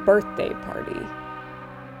The Birthday Party.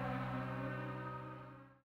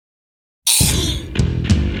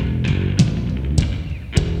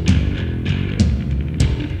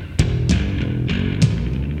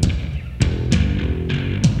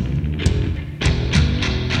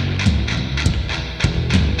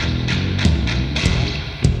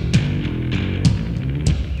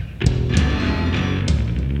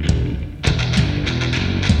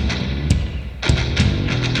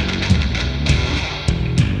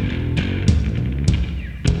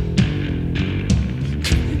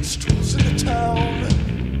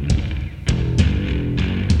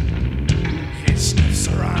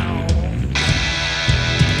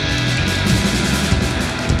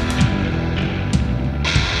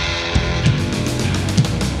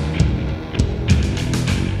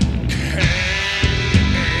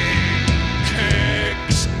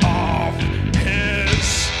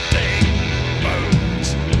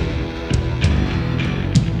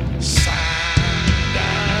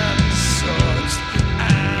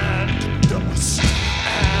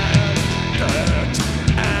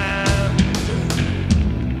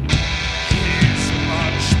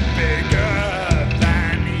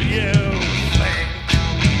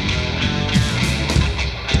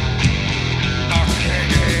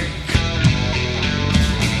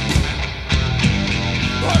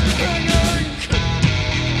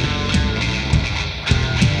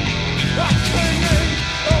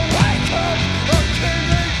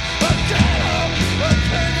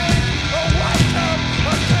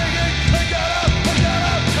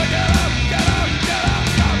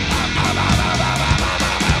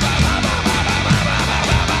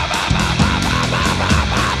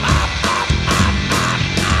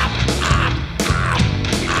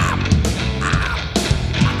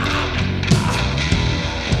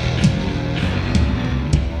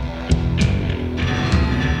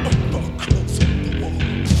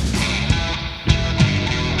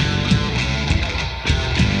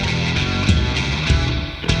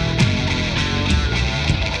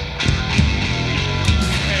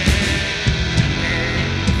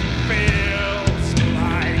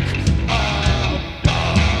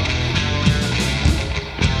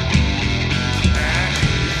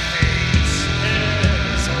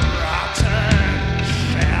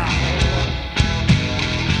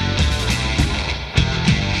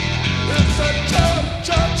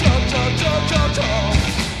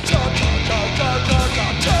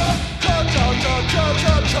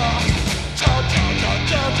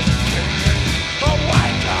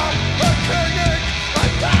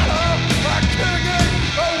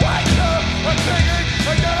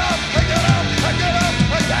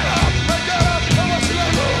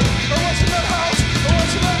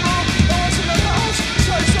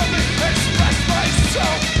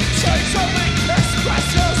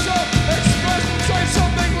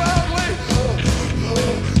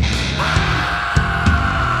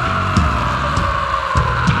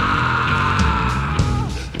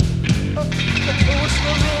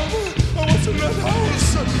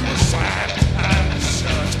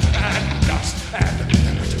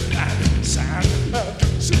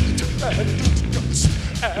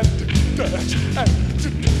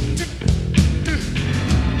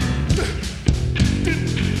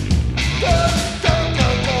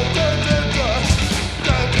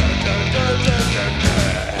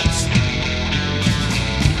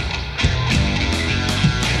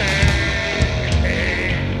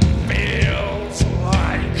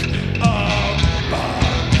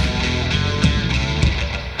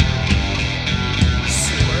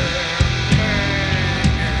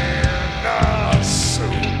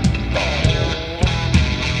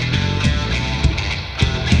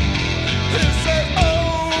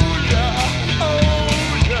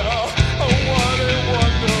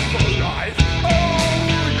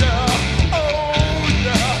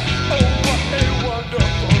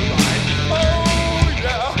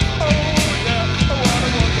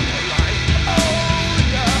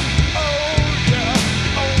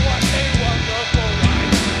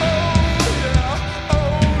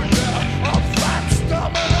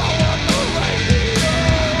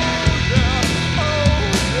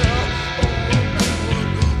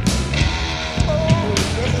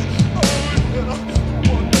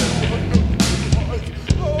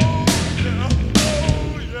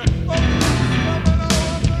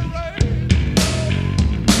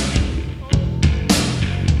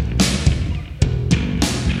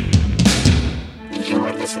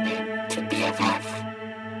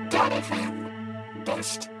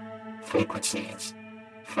 best frequencies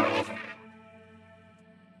forever.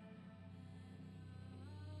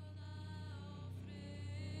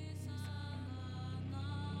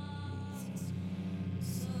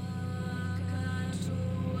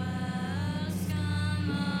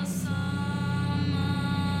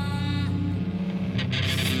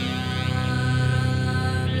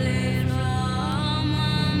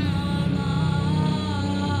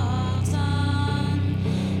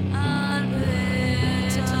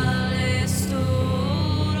 Arbeta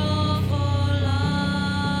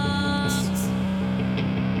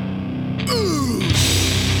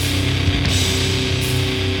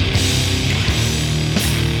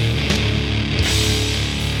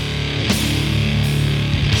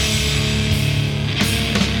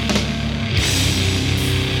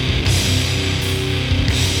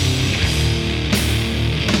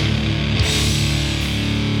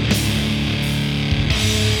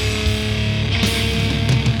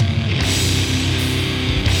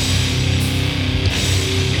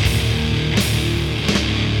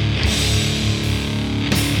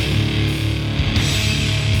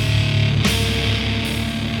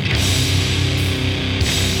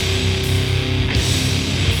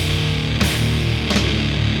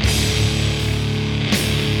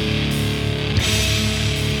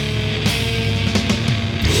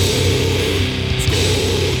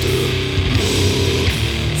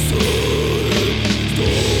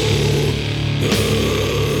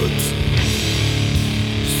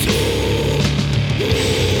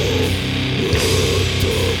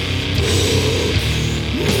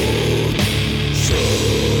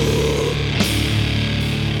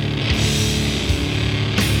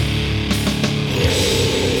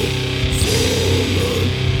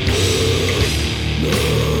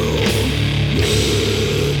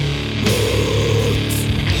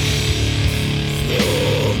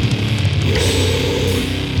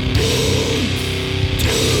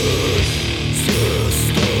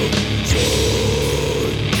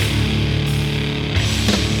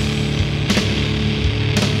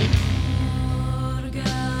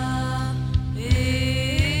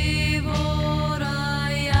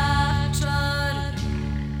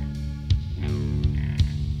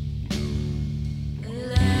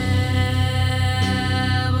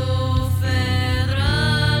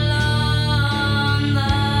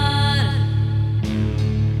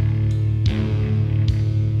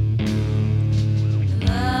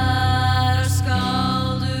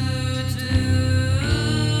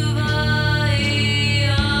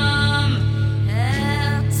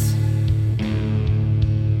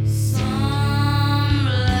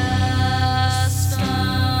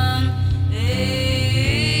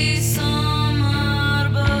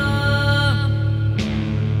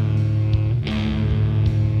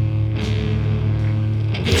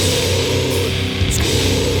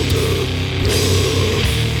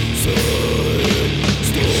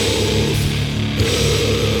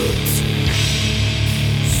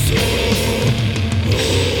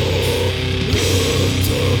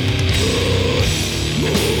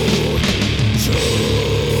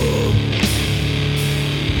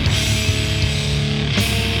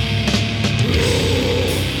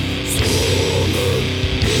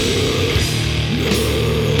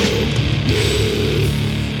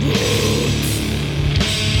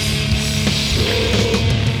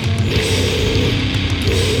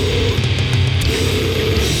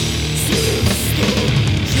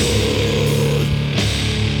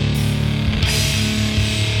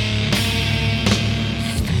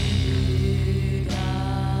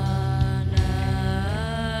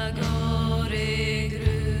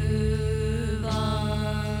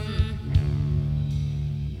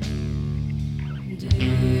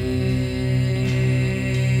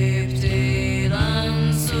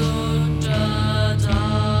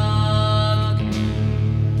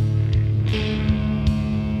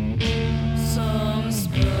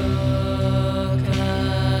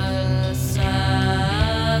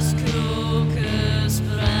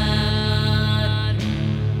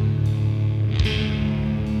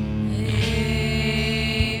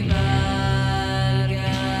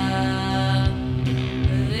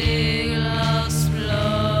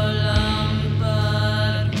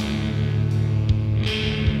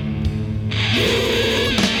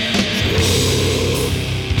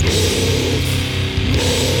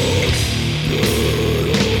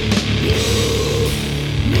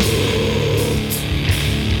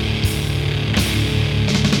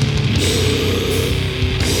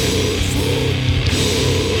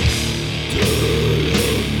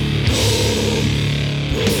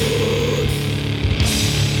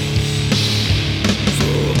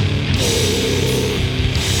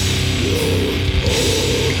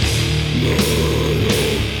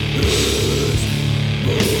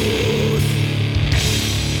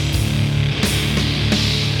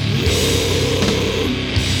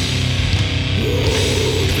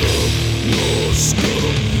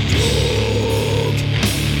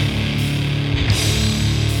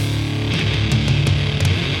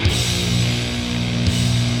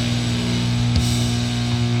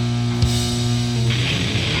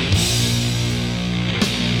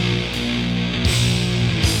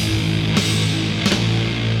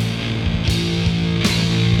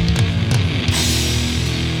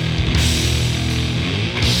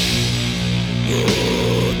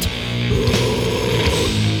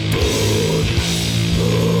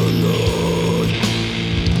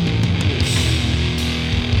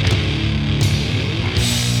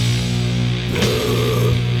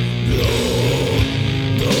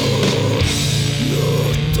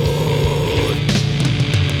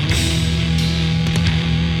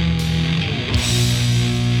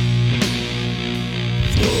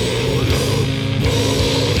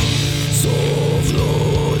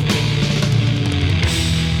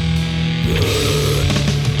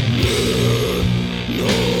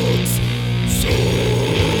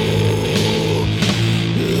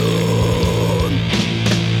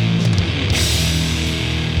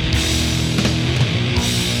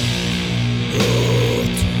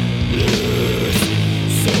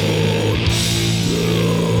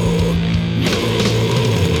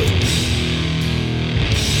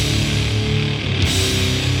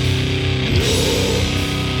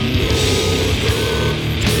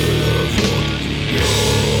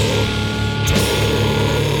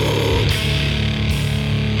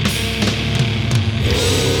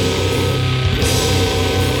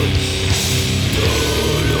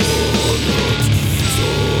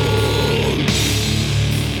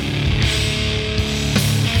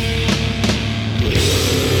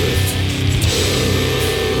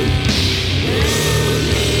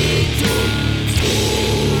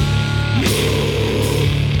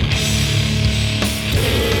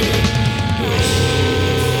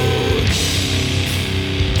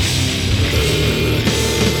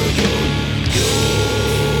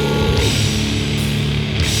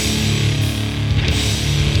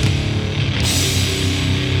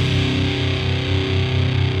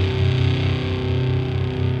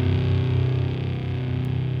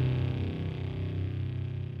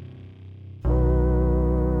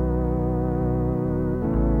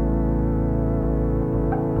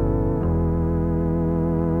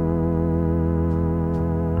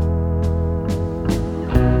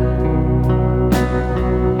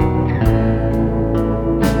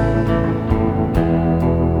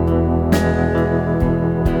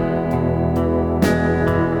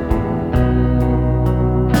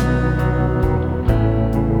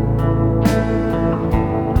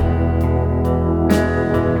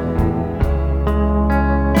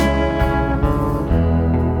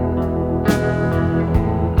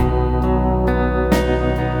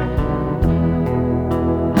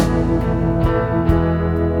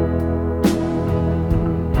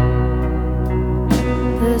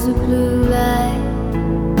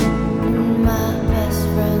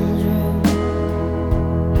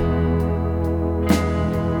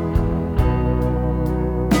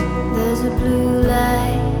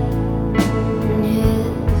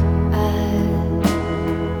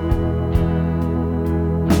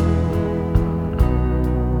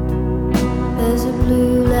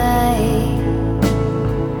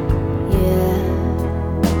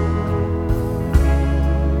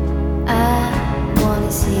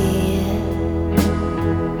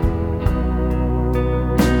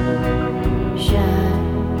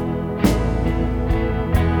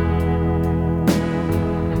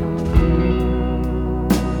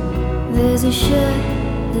a ship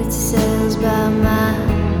that sails by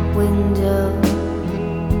my window.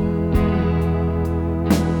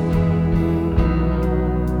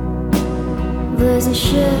 There's a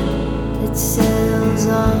ship that sails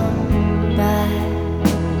on by.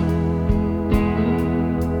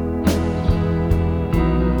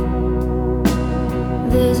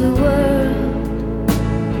 There's a world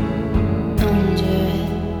under it.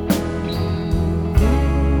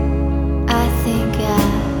 I think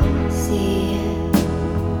I see it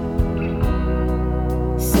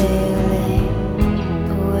sailing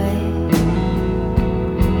away.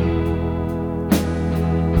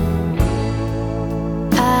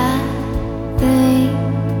 I think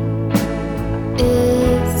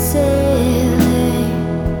it's sailing.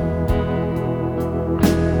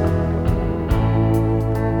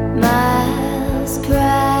 Miles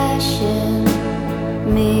crashing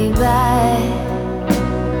me by.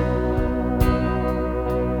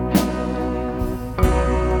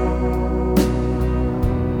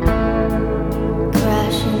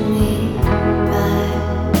 Crashing me by.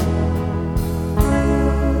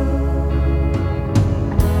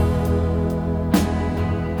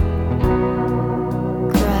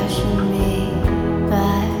 Crashing me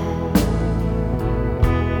by.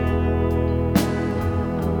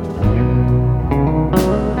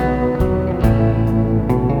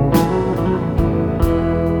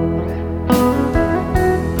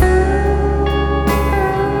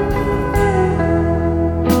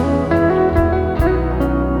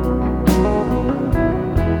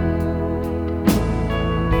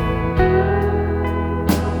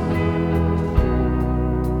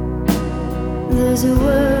 There's a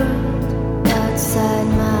world outside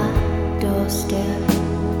my doorstep.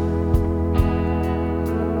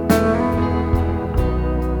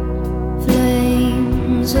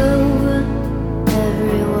 Flames over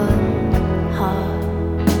everyone's heart.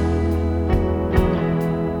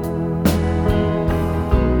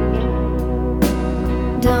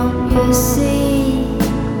 Don't you see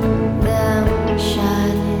them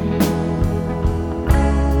shining?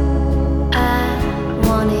 I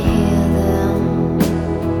wanna hear them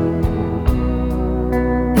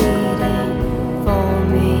beating for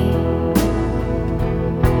me.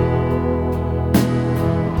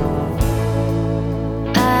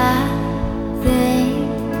 I think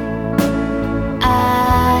I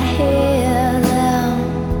hear them.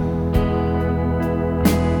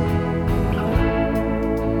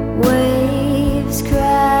 Waves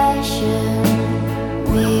crashing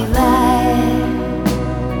me by.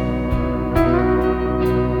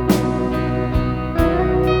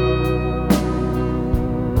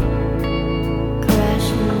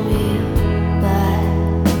 Crashing me by.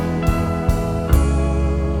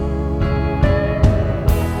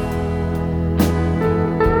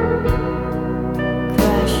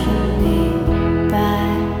 Crashing me by.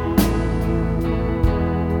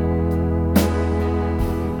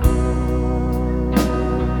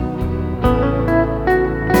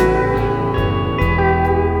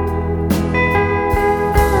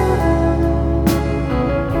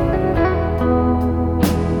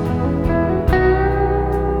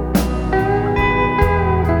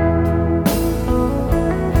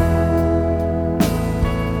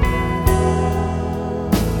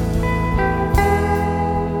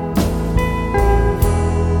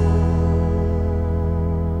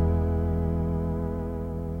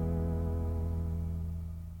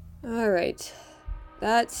 Alright,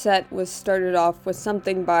 that set was started off with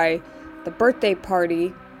something by The Birthday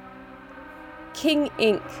Party. King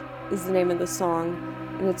Ink is the name of the song,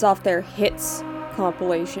 and it's off their Hits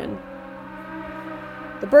compilation.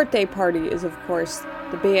 The Birthday Party is, of course,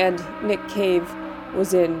 the band Nick Cave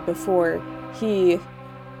was in before he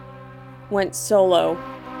went solo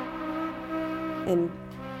and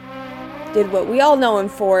did what we all know him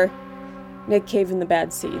for, Nick Cave and the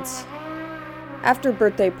Bad Seeds. After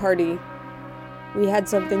Birthday Party, we had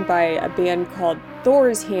something by a band called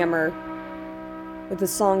Thor's Hammer with a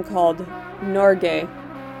song called Norge.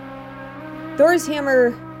 Thor's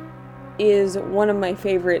Hammer is one of my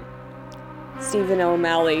favorite Stephen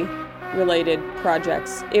O'Malley related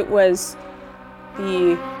projects. It was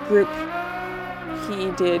the group he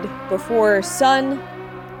did before Sun,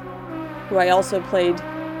 who I also played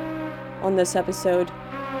on this episode.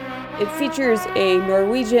 It features a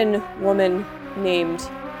Norwegian woman named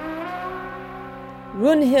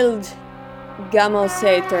Runhild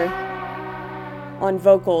Gammelseter on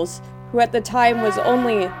vocals, who at the time was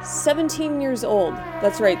only 17 years old.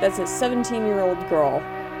 That's right, that's a 17-year-old girl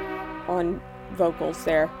on vocals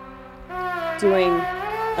there, doing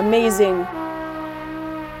amazing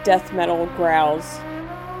death metal growls,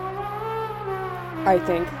 I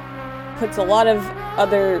think. puts a lot of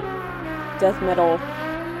other death metal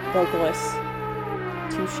vocalists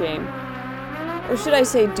to shame. Or should I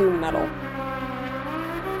say doom metal?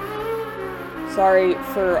 Sorry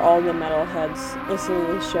for all the metalheads listening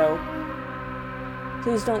to the show.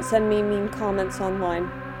 Please don't send me mean comments online.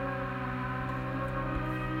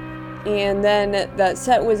 And then that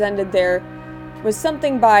set was ended there with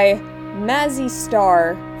something by Mazzy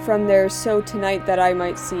Star from their So Tonight That I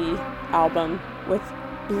Might See album with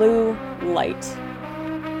Blue Light.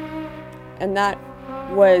 And that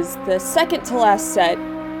was the second to last set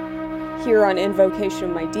here on Invocation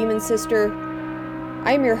of My Demon Sister.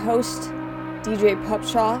 I'm your host, DJ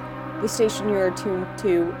Pupshaw. The station you are tuned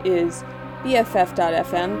to is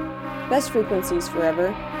BFF.FM, Best Frequencies Forever,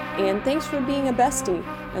 and thanks for being a bestie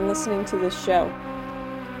and listening to this show.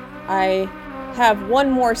 I have one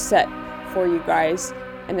more set for you guys,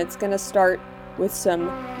 and it's gonna start with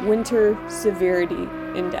some Winter Severity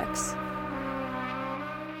Index.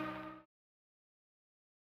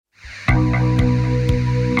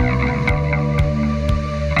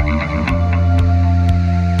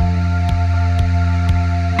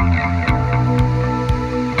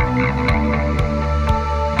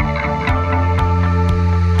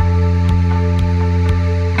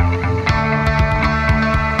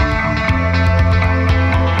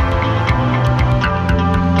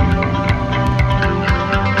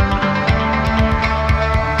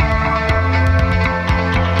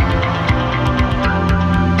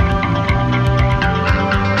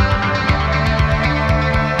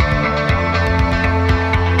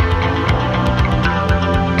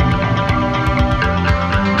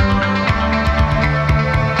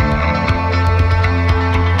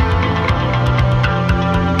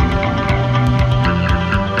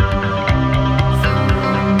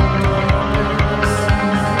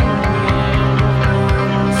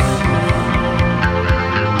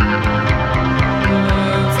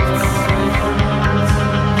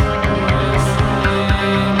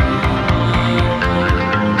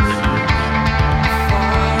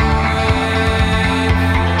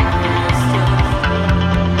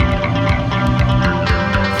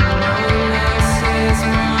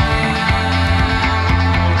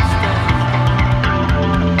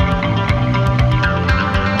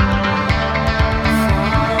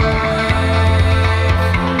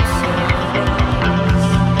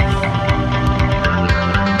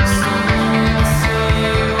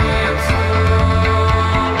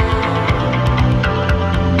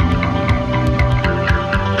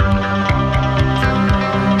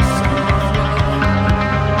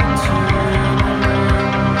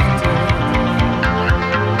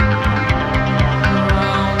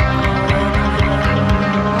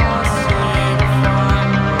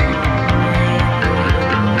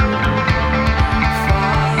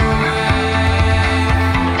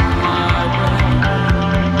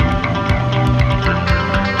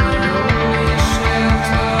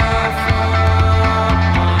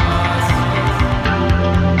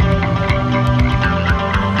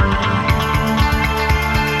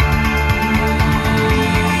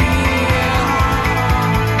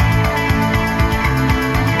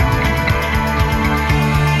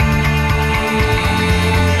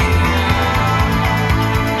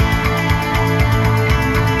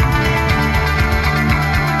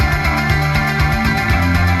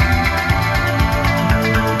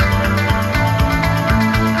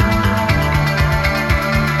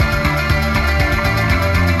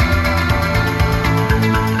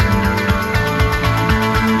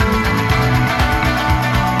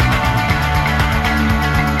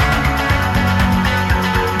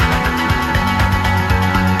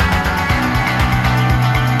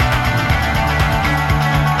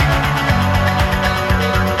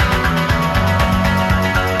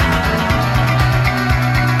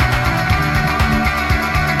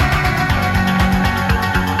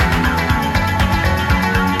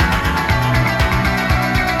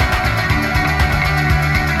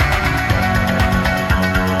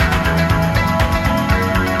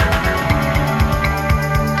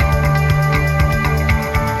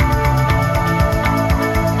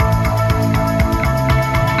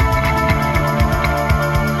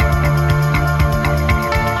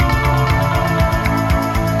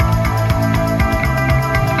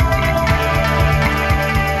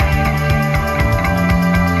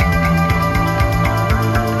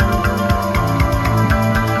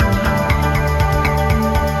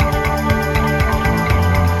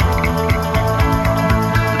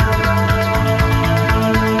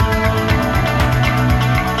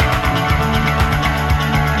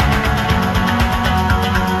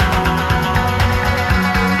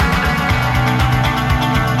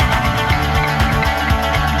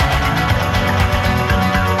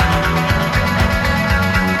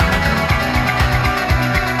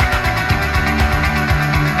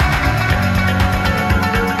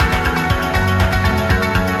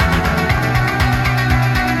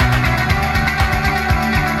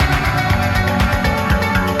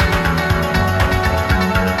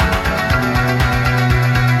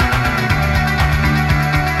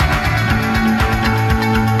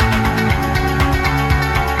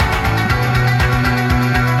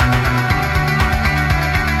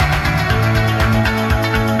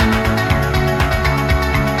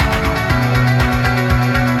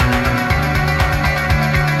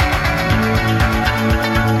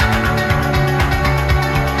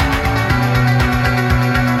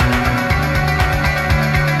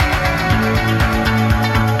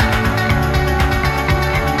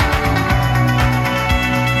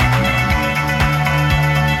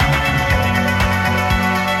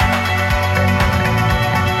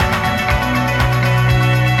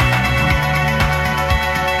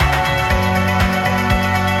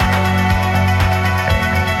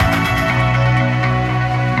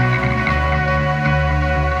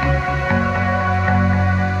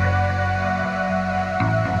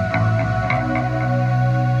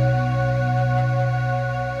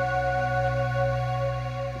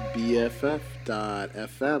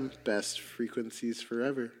 BFF.FM, best frequencies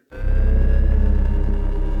forever.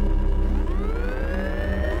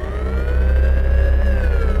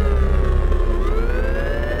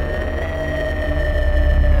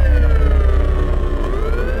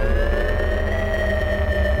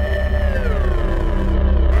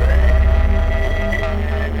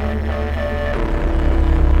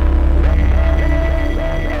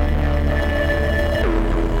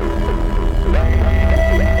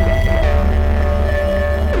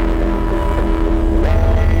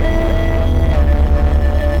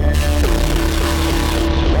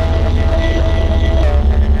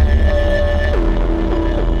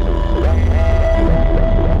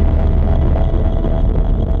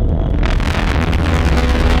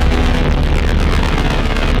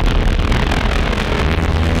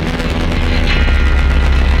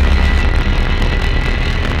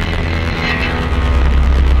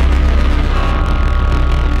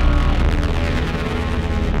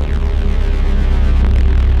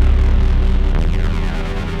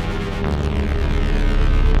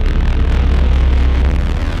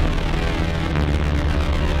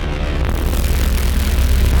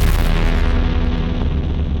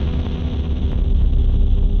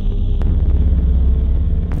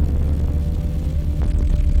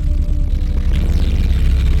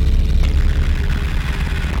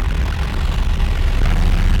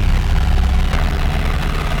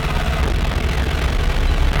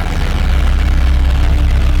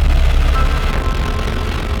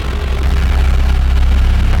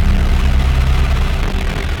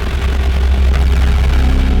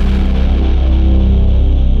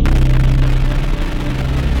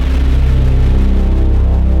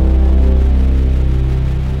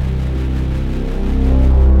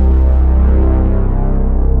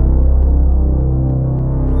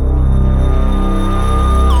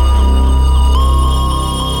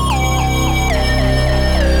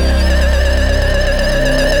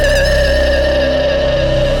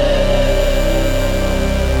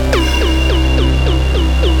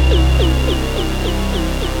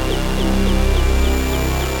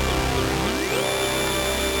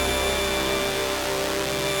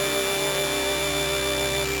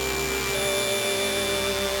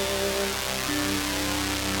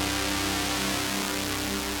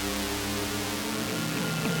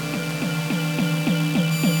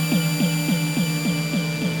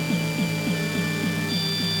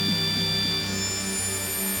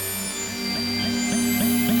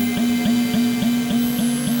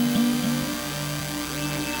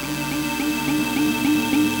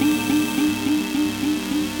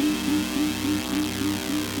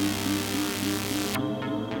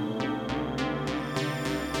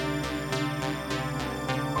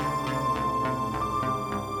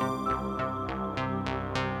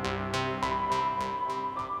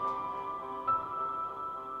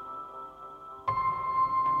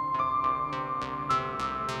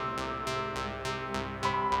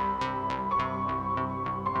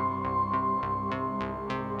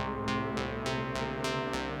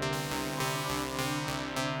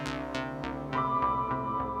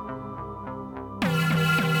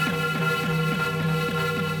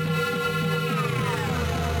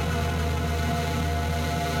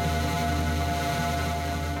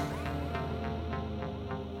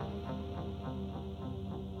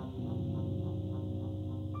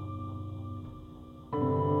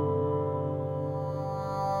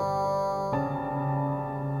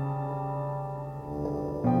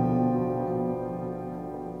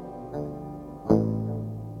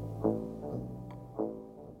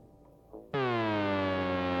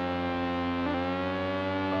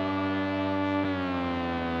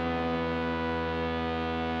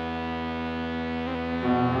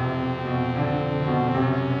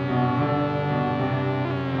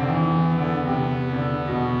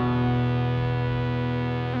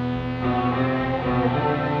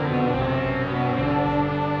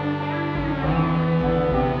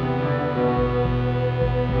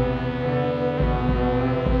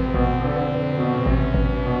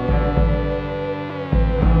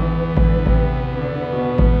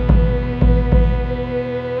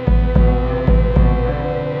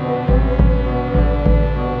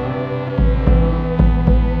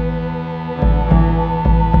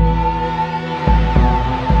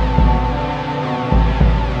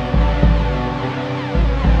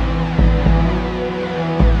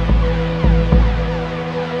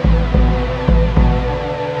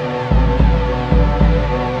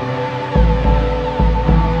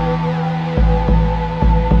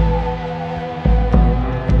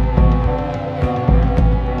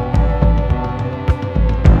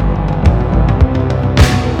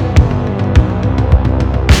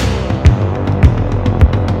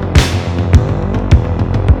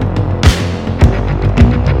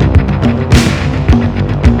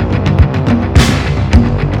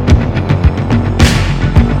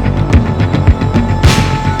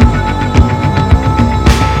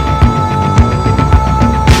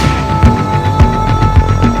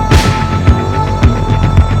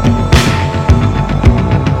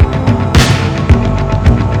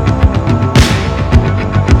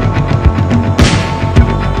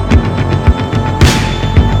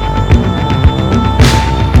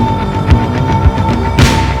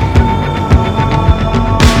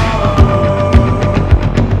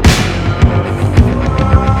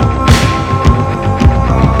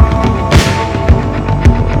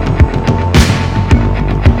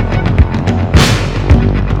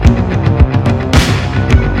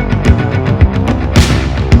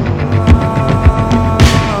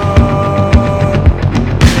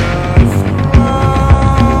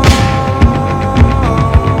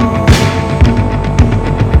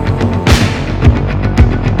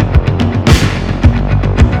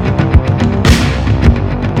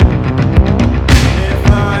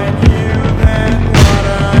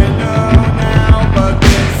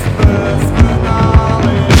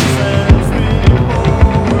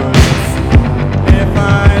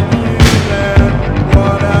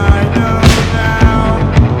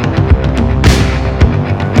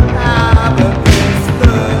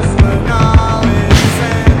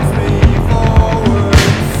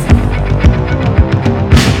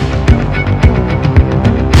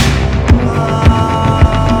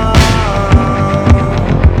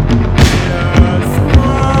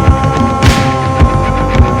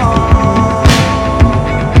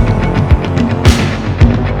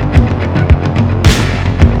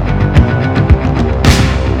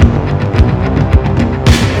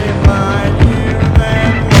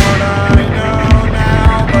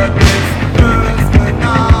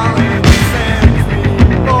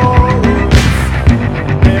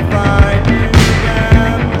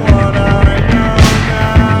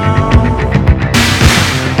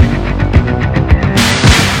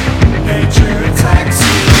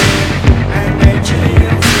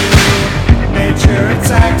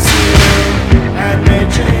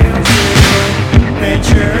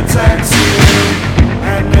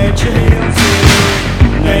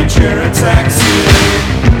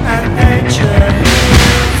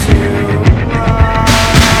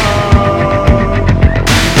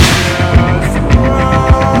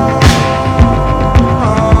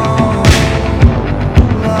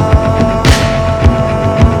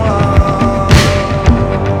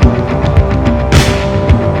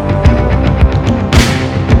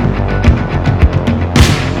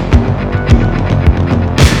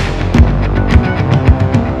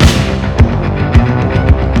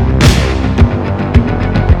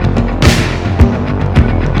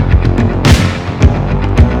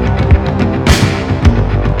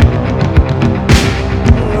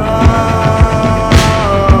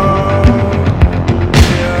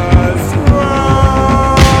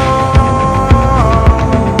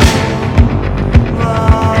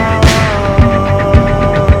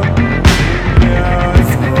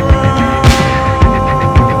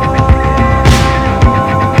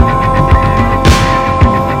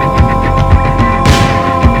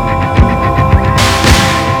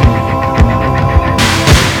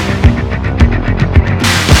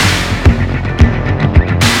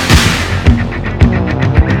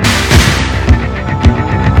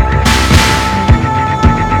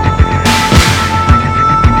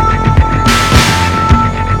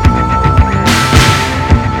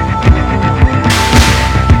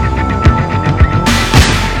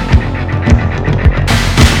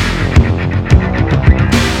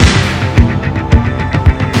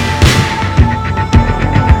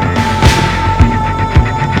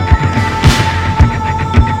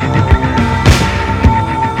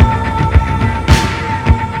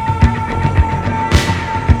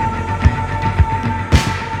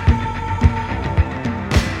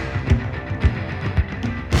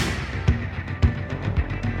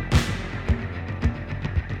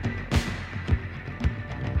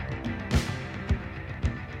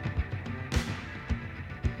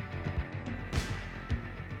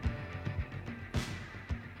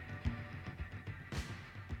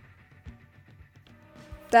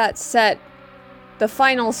 that set, the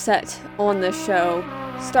final set on the show,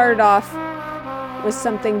 started off with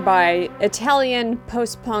something by Italian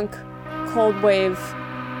post-punk cold wave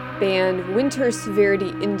band Winter Severity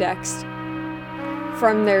Indexed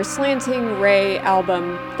from their Slanting Ray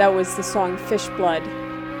album. That was the song Fish Blood.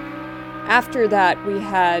 After that, we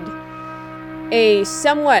had a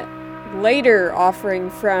somewhat later offering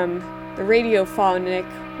from the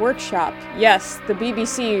Radiophonic Workshop. Yes, the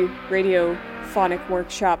BBC Radiophonic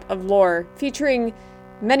Workshop of Lore, featuring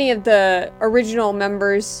many of the original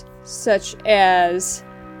members, such as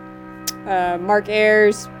Mark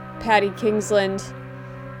Ayres, Paddy Kingsland,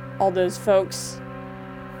 all those folks.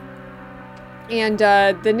 And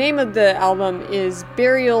the name of the album is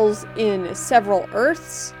Burials in Several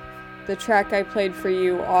Earths. The track I played for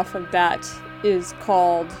you off of that is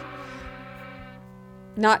called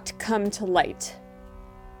Not Come to Light.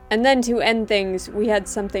 And then to end things, we had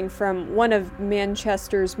something from one of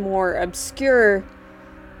Manchester's more obscure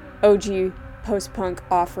OG post-punk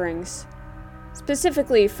offerings.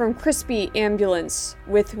 Specifically from Crispy Ambulance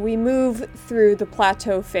with We Move Through the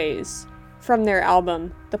Plateau Phase, from their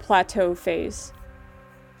album, The Plateau Phase.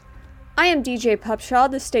 I am DJ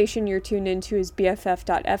Pupshaw. The station you're tuned into is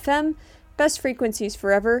BFF.FM, Best Frequencies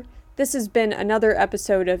Forever. This has been another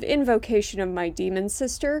episode of Invocation of My Demon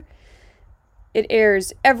Sister. It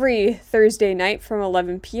airs every Thursday night from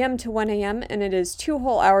 11 p.m. to 1 a.m., and it is 2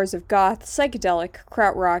 whole hours of goth, psychedelic,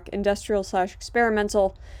 krautrock,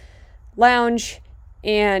 industrial/experimental, lounge,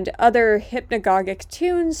 and other hypnagogic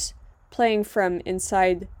tunes playing from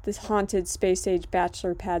inside the haunted space-age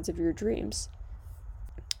bachelor pads of your dreams.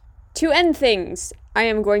 To end things, I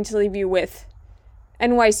am going to leave you with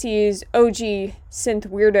NYC's OG synth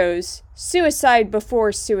weirdos, Suicide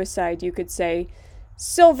Before Suicide, you could say,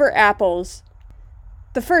 Silver Apples,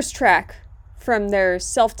 the first track from their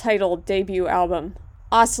self-titled debut album,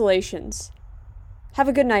 Oscillations. Have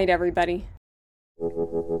a good night, everybody.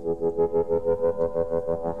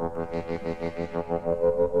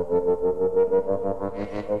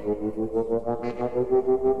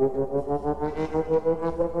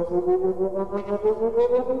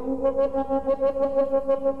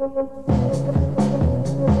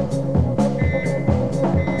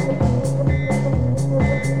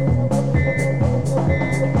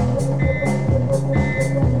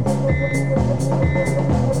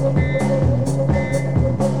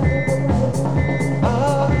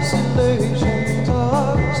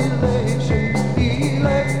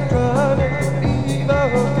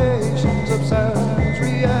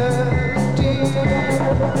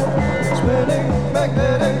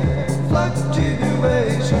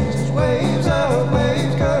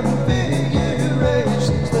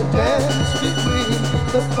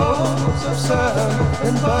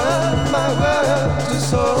 And find my way to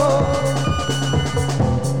soar.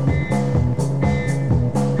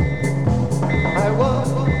 I walk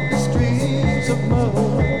the streets of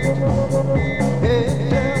mold, head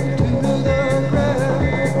down to the ground,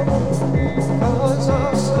 'cause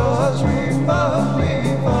our stars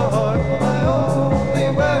remotely far. My only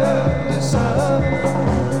word is sun.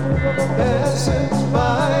 Passers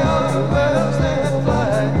by on wells that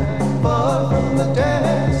fly, far from the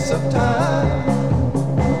dance of time.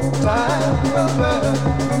 Time will burn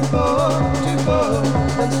from pole to pole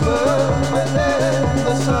and swirl within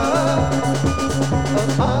the sun of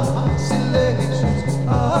oscillations,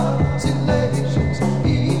 oscillations,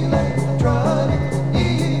 electronic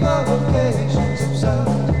evocations of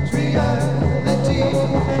sound's reality,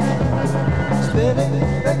 spinning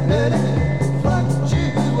magnetic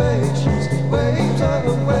fluctuations, waves on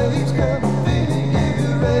waves,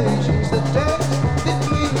 configurations, the dance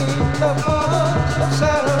between the forms of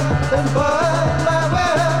sound.